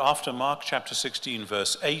that after Mark chapter 16,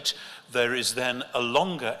 verse 8, there is then a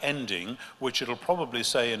longer ending, which it'll probably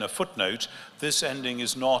say in a footnote, this ending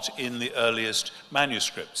is not in the earliest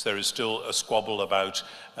manuscripts. There is still a squabble about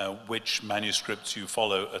which manuscripts you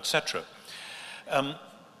follow, etc.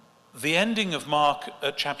 The ending of Mark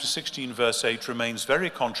at chapter 16, verse 8 remains very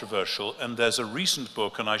controversial, and there's a recent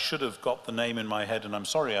book, and I should have got the name in my head, and I'm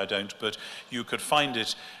sorry I don't, but you could find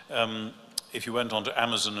it if you went onto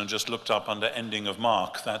Amazon and just looked up under Ending of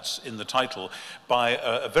Mark, that's in the title, by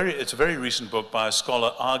it's a very recent book by a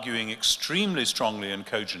scholar arguing extremely strongly and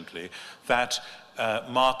cogently that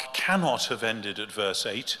Mark cannot have ended at verse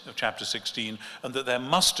 8 of chapter 16, and that there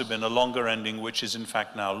must have been a longer ending which is in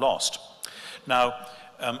fact now lost. Now,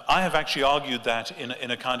 I have actually argued that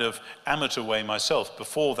in a kind of amateur way myself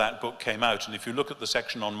before that book came out. And if you look at the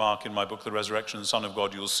section on Mark in my book, The Resurrection and Son of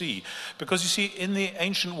God, you'll see. Because you see, in the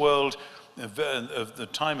ancient world of the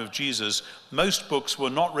time of Jesus, most books were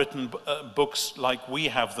not written books like we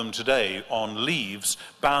have them today on leaves,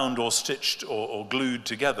 bound or stitched or glued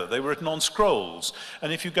together. They were written on scrolls.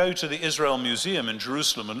 And if you go to the Israel Museum in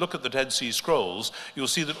Jerusalem and look at the Dead Sea Scrolls, you'll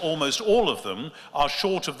see that almost all of them are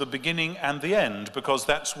short of the beginning and the end, because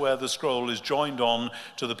that's where the scroll is joined on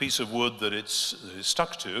to the piece of wood that it's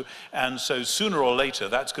stuck to. And so sooner or later,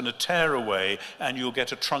 that's going to tear away and you'll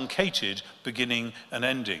get a truncated beginning and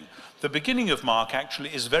ending. The beginning of Mark actually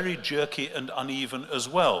is very jerky and uneven as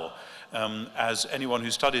well, as anyone who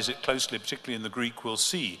studies it closely, particularly in the Greek, will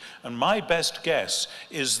see. And my best guess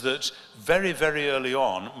is that very, very early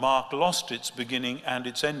on, Mark lost its beginning and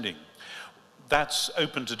its ending. That's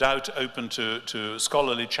open to doubt, open to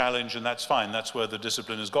scholarly challenge, and that's fine. That's where the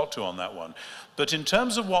discipline has got to on that one. But in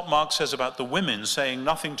terms of what Mark says about the women saying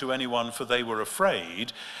nothing to anyone for they were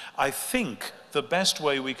afraid, I think the best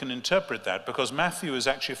way we can interpret that, because Matthew is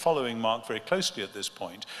actually following Mark very closely at this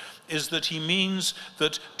point, is that he means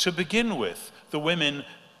that to begin with, the women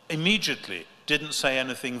immediately didn't say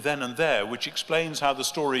anything then and there, which explains how the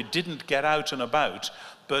story didn't get out and about,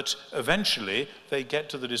 but eventually they get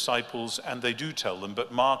to the disciples and they do tell them,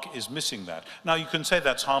 but Mark is missing that. Now you can say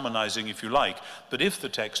that's harmonizing if you like, but if the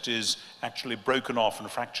text is actually broken off and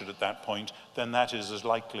fractured at that point, then that is as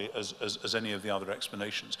likely as any of the other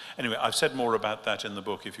explanations. Anyway, I've said more about that in the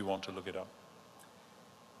book if you want to look it up.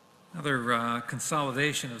 Another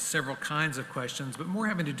consolidation of several kinds of questions, but more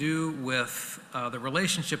having to do with the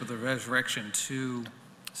relationship of the resurrection to,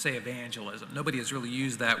 say, evangelism. Nobody has really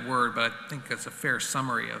used that word, but I think that's a fair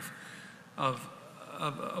summary of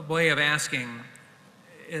a way of asking,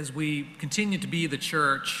 as we continue to be the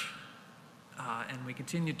church and we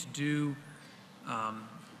continue to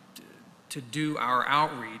do our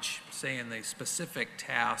outreach, say in the specific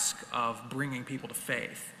task of bringing people to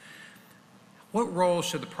faith, what role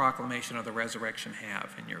should the proclamation of the resurrection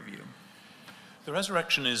have, in your view? The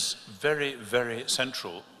resurrection is very, very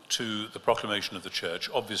central to the proclamation of the church.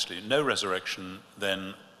 Obviously, no resurrection,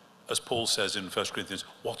 then, as Paul says in 1 Corinthians,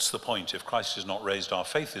 what's the point? If Christ is not raised, our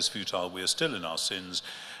faith is futile, we are still in our sins.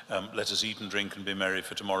 Let us eat and drink and be merry,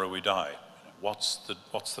 for tomorrow we die. What's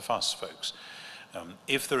the fuss, folks?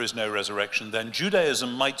 If there is no resurrection, then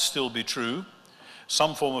Judaism might still be true.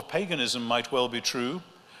 Some form of paganism might well be true.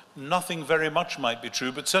 Nothing very much might be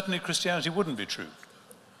true, but certainly Christianity wouldn't be true.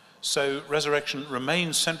 So resurrection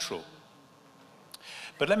remains central.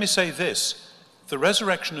 But let me say this, the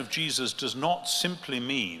resurrection of Jesus does not simply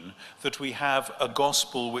mean that we have a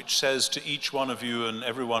gospel which says to each one of you and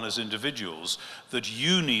everyone as individuals that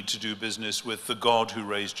you need to do business with the God who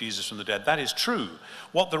raised Jesus from the dead. That is true.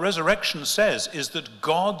 What the resurrection says is that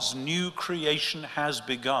God's new creation has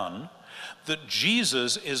begun, that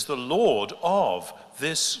Jesus is the Lord of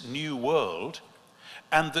this new world,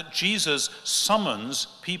 and that Jesus summons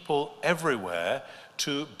people everywhere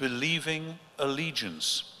to believing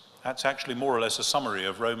allegiance. That's actually more or less a summary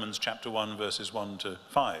of Romans chapter 1, verses 1 to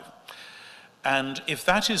 5. And if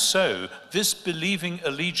that is so, this believing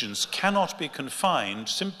allegiance cannot be confined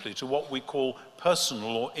simply to what we call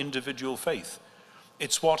personal or individual faith.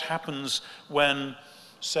 It's what happens when,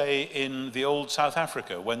 say, in the old South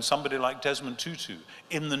Africa, when somebody like Desmond Tutu,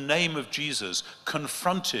 in the name of Jesus,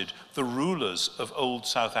 confronted the rulers of old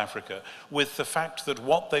South Africa with the fact that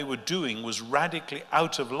what they were doing was radically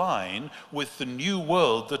out of line with the new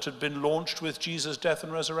world that had been launched with Jesus' death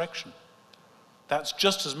and resurrection. That's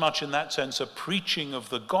just as much in that sense a preaching of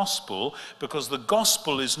the gospel, because the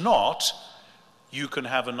gospel is not, you can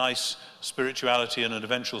have a nice spirituality and an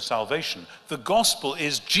eventual salvation. The gospel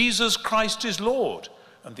is Jesus Christ is Lord.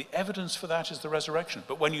 And the evidence for that is the resurrection.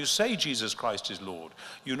 But when you say Jesus Christ is Lord,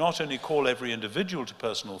 you not only call every individual to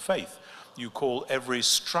personal faith, you call every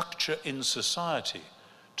structure in society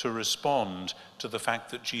to respond to the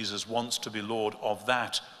fact that Jesus wants to be Lord of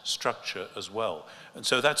that structure as well. And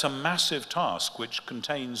so that's a massive task which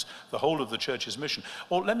contains the whole of the church's mission.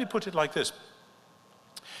 Or let me put it like this.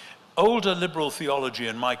 Older liberal theology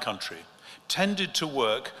in my country tended to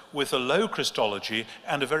work with a low Christology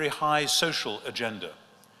and a very high social agenda,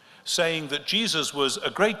 saying that Jesus was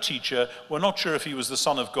a great teacher, we're not sure if he was the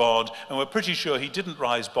Son of God, and we're pretty sure he didn't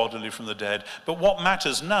rise bodily from the dead, but what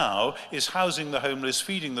matters now is housing the homeless,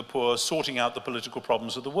 feeding the poor, sorting out the political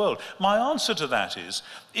problems of the world. My answer to that is,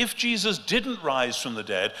 if Jesus didn't rise from the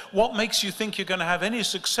dead, what makes you think you're going to have any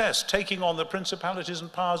success taking on the principalities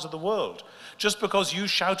and powers of the world? Just because you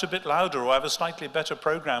shout a bit louder or have a slightly better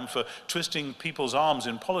program for twisting people's arms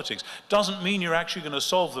in politics doesn't mean you're actually going to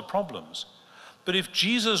solve the problems. But if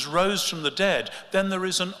Jesus rose from the dead, then there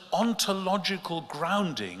is an ontological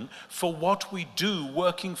grounding for what we do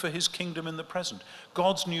working for his kingdom in the present.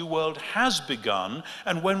 God's new world has begun,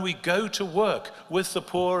 and when we go to work with the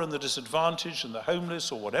poor and the disadvantaged and the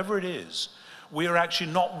homeless or whatever it is, we are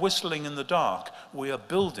actually not whistling in the dark. We are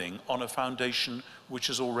building on a foundation which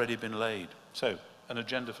has already been laid. So, an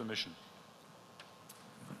agenda for mission.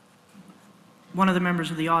 One of the members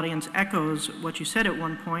of the audience echoes what you said at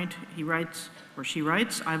one point. He writes, or she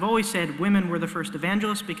writes, I've always said women were the first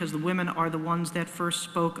evangelists because the women are the ones that first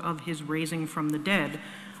spoke of his raising from the dead.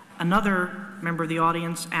 Another member of the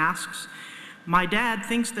audience asks, my dad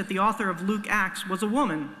thinks that the author of Luke Acts was a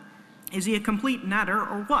woman. Is he a complete natter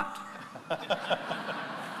or what?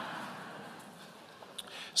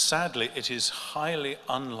 Sadly, it is highly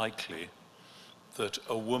unlikely that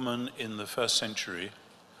a woman in the first century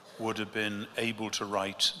would have been able to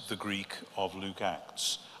write the Greek of Luke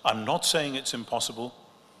Acts. I'm not saying it's impossible,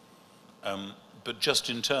 but just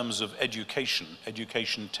in terms of education,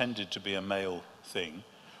 education tended to be a male thing,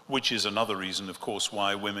 which is another reason, of course,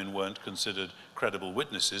 why women weren't considered credible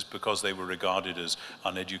witnesses, because they were regarded as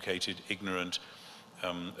uneducated, ignorant,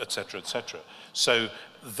 etc., etc. So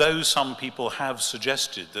though some people have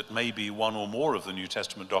suggested that maybe one or more of the New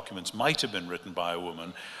Testament documents might have been written by a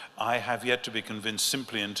woman, I have yet to be convinced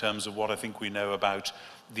simply in terms of what I think we know about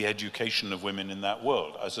the education of women in that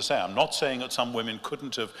world. As I say, I'm not saying that some women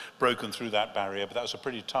couldn't have broken through that barrier, but that was a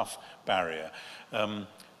pretty tough barrier.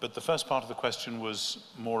 But the first part of the question was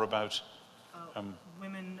more about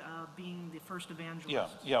women being the first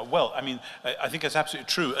evangelists. Yeah. Well, I mean, I think it's absolutely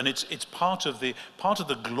true, and it's part of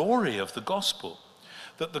the glory of the gospel,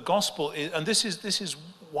 that the gospel is, and this is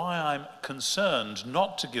why I'm concerned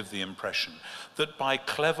not to give the impression that by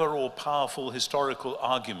clever or powerful historical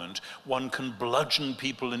argument one can bludgeon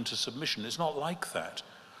people into submission. It's not like that.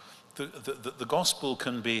 The gospel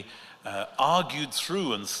can be argued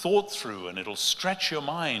through and thought through, and it'll stretch your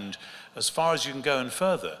mind as far as you can go and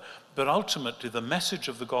further. But ultimately, the message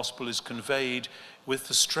of the gospel is conveyed with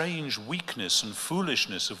the strange weakness and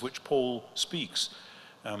foolishness of which Paul speaks.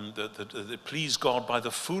 That please God by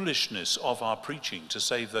the foolishness of our preaching to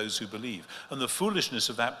save those who believe. And the foolishness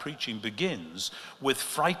of that preaching begins with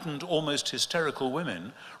frightened, almost hysterical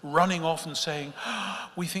women running off and saying,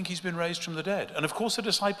 we think he's been raised from the dead. And of course the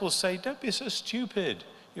disciples say, don't be so stupid,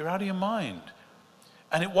 you're out of your mind.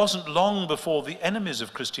 And it wasn't long before the enemies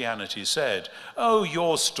of Christianity said, oh,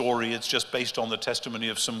 your story, it's just based on the testimony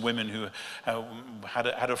of some women who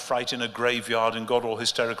had a fright in a graveyard and got all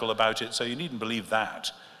hysterical about it, so you needn't believe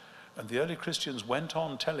that. And the early Christians went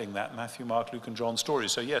on telling that Matthew, Mark, Luke, and John story.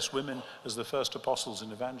 So yes, women as the first apostles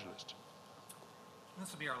and evangelists.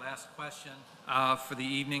 This will be our last question for the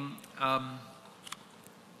evening.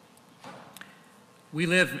 We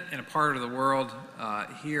live in a part of the world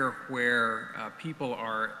here where people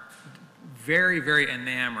are very, very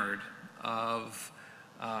enamored of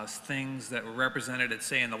things that were represented at,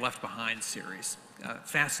 say, in the Left Behind series.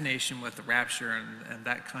 Fascination with the rapture and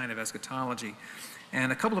that kind of eschatology.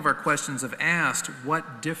 And a couple of our questions have asked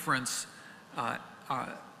what difference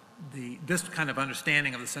this kind of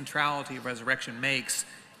understanding of the centrality of resurrection makes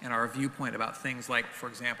in our viewpoint about things like, for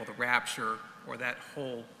example, the rapture, or that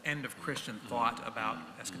whole end of Christian thought about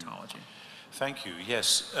eschatology. Thank you.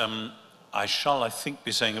 Yes, I shall, I think,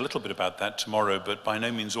 be saying a little bit about that tomorrow, but by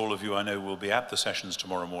no means all of you I know will be at the sessions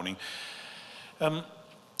tomorrow morning.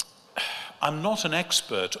 I'm not an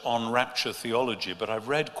expert on rapture theology, but I've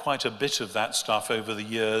read quite a bit of that stuff over the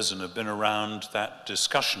years and have been around that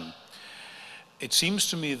discussion. It seems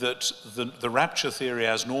to me that the rapture theory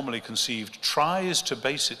as normally conceived tries to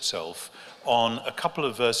base itself on a couple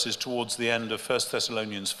of verses towards the end of 1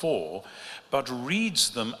 Thessalonians 4, but reads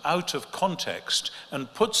them out of context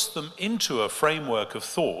and puts them into a framework of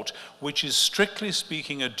thought which is strictly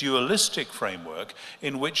speaking a dualistic framework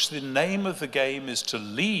in which the name of the game is to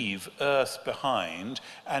leave earth behind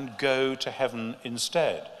and go to heaven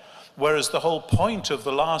instead. Whereas the whole point of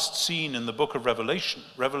the last scene in the book of Revelation,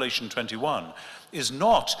 Revelation 21, is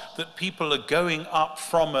not that people are going up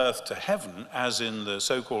from earth to heaven, as in the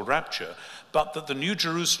so-called rapture, but that the New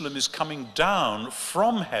Jerusalem is coming down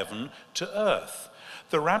from heaven to earth.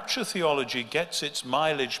 The rapture theology gets its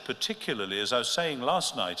mileage particularly, as I was saying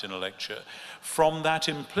last night in a lecture, from that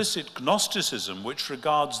implicit Gnosticism which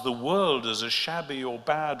regards the world as a shabby or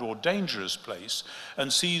bad or dangerous place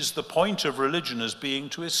and sees the point of religion as being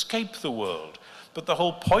to escape the world. But the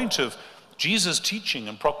whole point of Jesus' teaching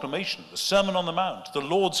and proclamation, the Sermon on the Mount, the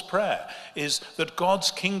Lord's Prayer, is that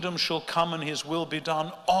God's kingdom shall come and his will be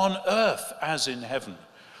done on earth as in heaven.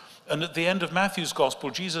 And at the end of Matthew's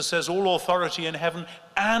gospel, Jesus says, all authority in heaven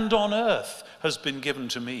and on earth has been given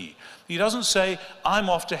to me. He doesn't say, I'm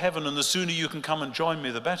off to heaven and the sooner you can come and join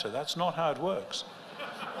me, the better. That's not how it works.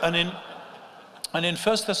 And in 1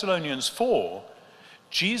 Thessalonians 4,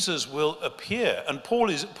 Jesus will appear, and Paul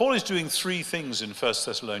is doing three things in 1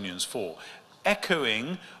 Thessalonians 4,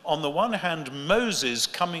 echoing, on the one hand, Moses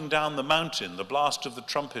coming down the mountain, the blast of the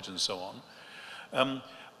trumpet and so on.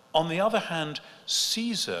 On the other hand,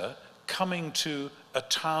 Caesar coming to a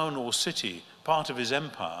town or city, part of his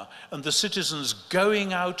empire, and the citizens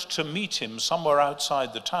going out to meet him somewhere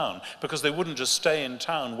outside the town, because they wouldn't just stay in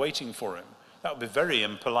town waiting for him. That would be very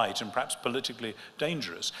impolite and perhaps politically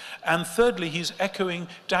dangerous. And thirdly, he's echoing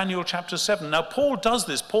Daniel chapter 7. Now, Paul does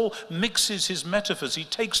this. Paul mixes his metaphors. He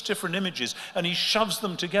takes different images and he shoves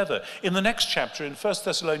them together. In the next chapter, in 1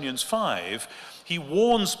 Thessalonians 5, he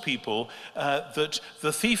warns people that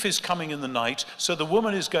the thief is coming in the night, so the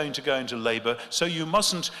woman is going to go into labor, so you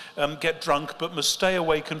mustn't get drunk, but must stay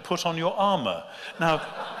awake and put on your armor. Now,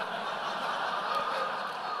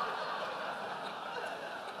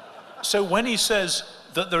 so when he says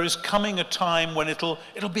that there is coming a time when it'll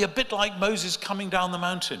be a bit like Moses coming down the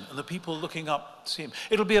mountain and the people looking up to see him.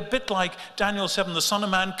 It'll be a bit like Daniel 7, the Son of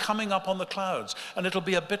Man coming up on the clouds. And it'll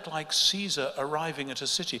be a bit like Caesar arriving at a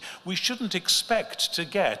city. We shouldn't expect to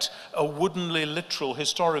get a woodenly literal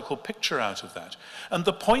historical picture out of that. And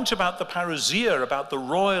the point about the parousia, about the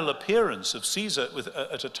royal appearance of Caesar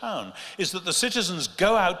at a town, is that the citizens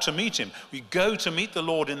go out to meet him. We go to meet the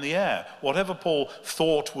Lord in the air, whatever Paul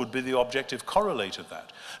thought would be the objective correlate of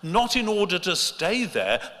that. Not in order to stay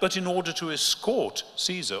there, but in order to escort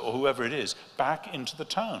Caesar, or whoever it is, back into the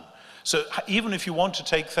town. So even if you want to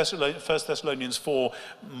take 1 Thessalonians 4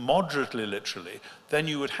 moderately literally, then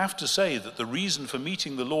you would have to say that the reason for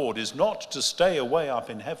meeting the Lord is not to stay away up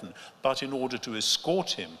in heaven, but in order to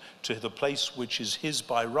escort him to the place which is his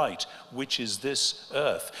by right, which is this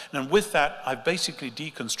earth. And with that, I've basically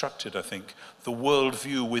deconstructed, I think, the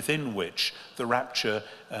worldview within which the rapture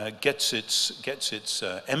gets its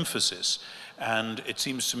emphasis. And it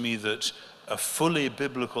seems to me that a fully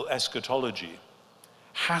biblical eschatology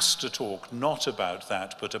has to talk not about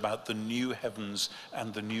that, but about the new heavens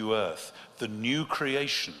and the new earth, the new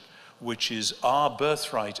creation, which is our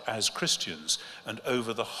birthright as Christians, and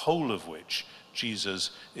over the whole of which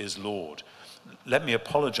Jesus is Lord. Let me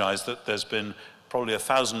apologize that there's been probably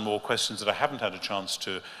 1,000 more questions that I haven't had a chance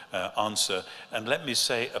to answer, and let me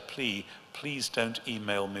say a plea: please don't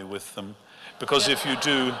email me with them, because if you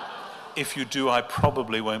do, I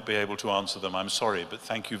probably won't be able to answer them. I'm sorry, but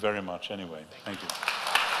thank you very much anyway. Thank you.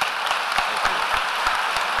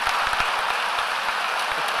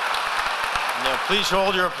 Now, please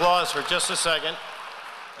hold your applause for just a second.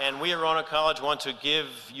 And we at Roanoke College want to give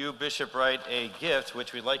you, Bishop Wright, a gift,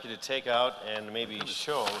 which we'd like you to take out and maybe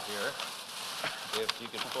show here. If you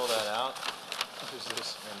can pull that out. What is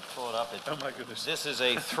this? And pull it up. Oh, my goodness. This is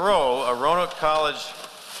a throw, a Roanoke College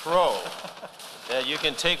throw, that you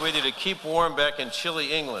can take with you to keep warm back in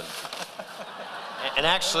chilly England. And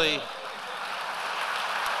actually,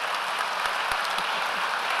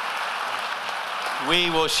 we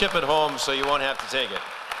will ship it home so you won't have to take it.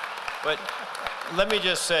 But let me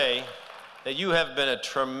just say that you have been a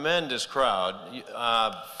tremendous crowd.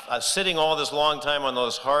 Sitting all this long time on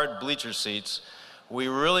those hard bleacher seats, we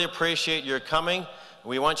really appreciate your coming.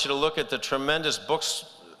 We want you to look at the tremendous books,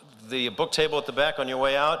 the book table at the back on your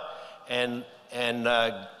way out, and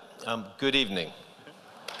good evening.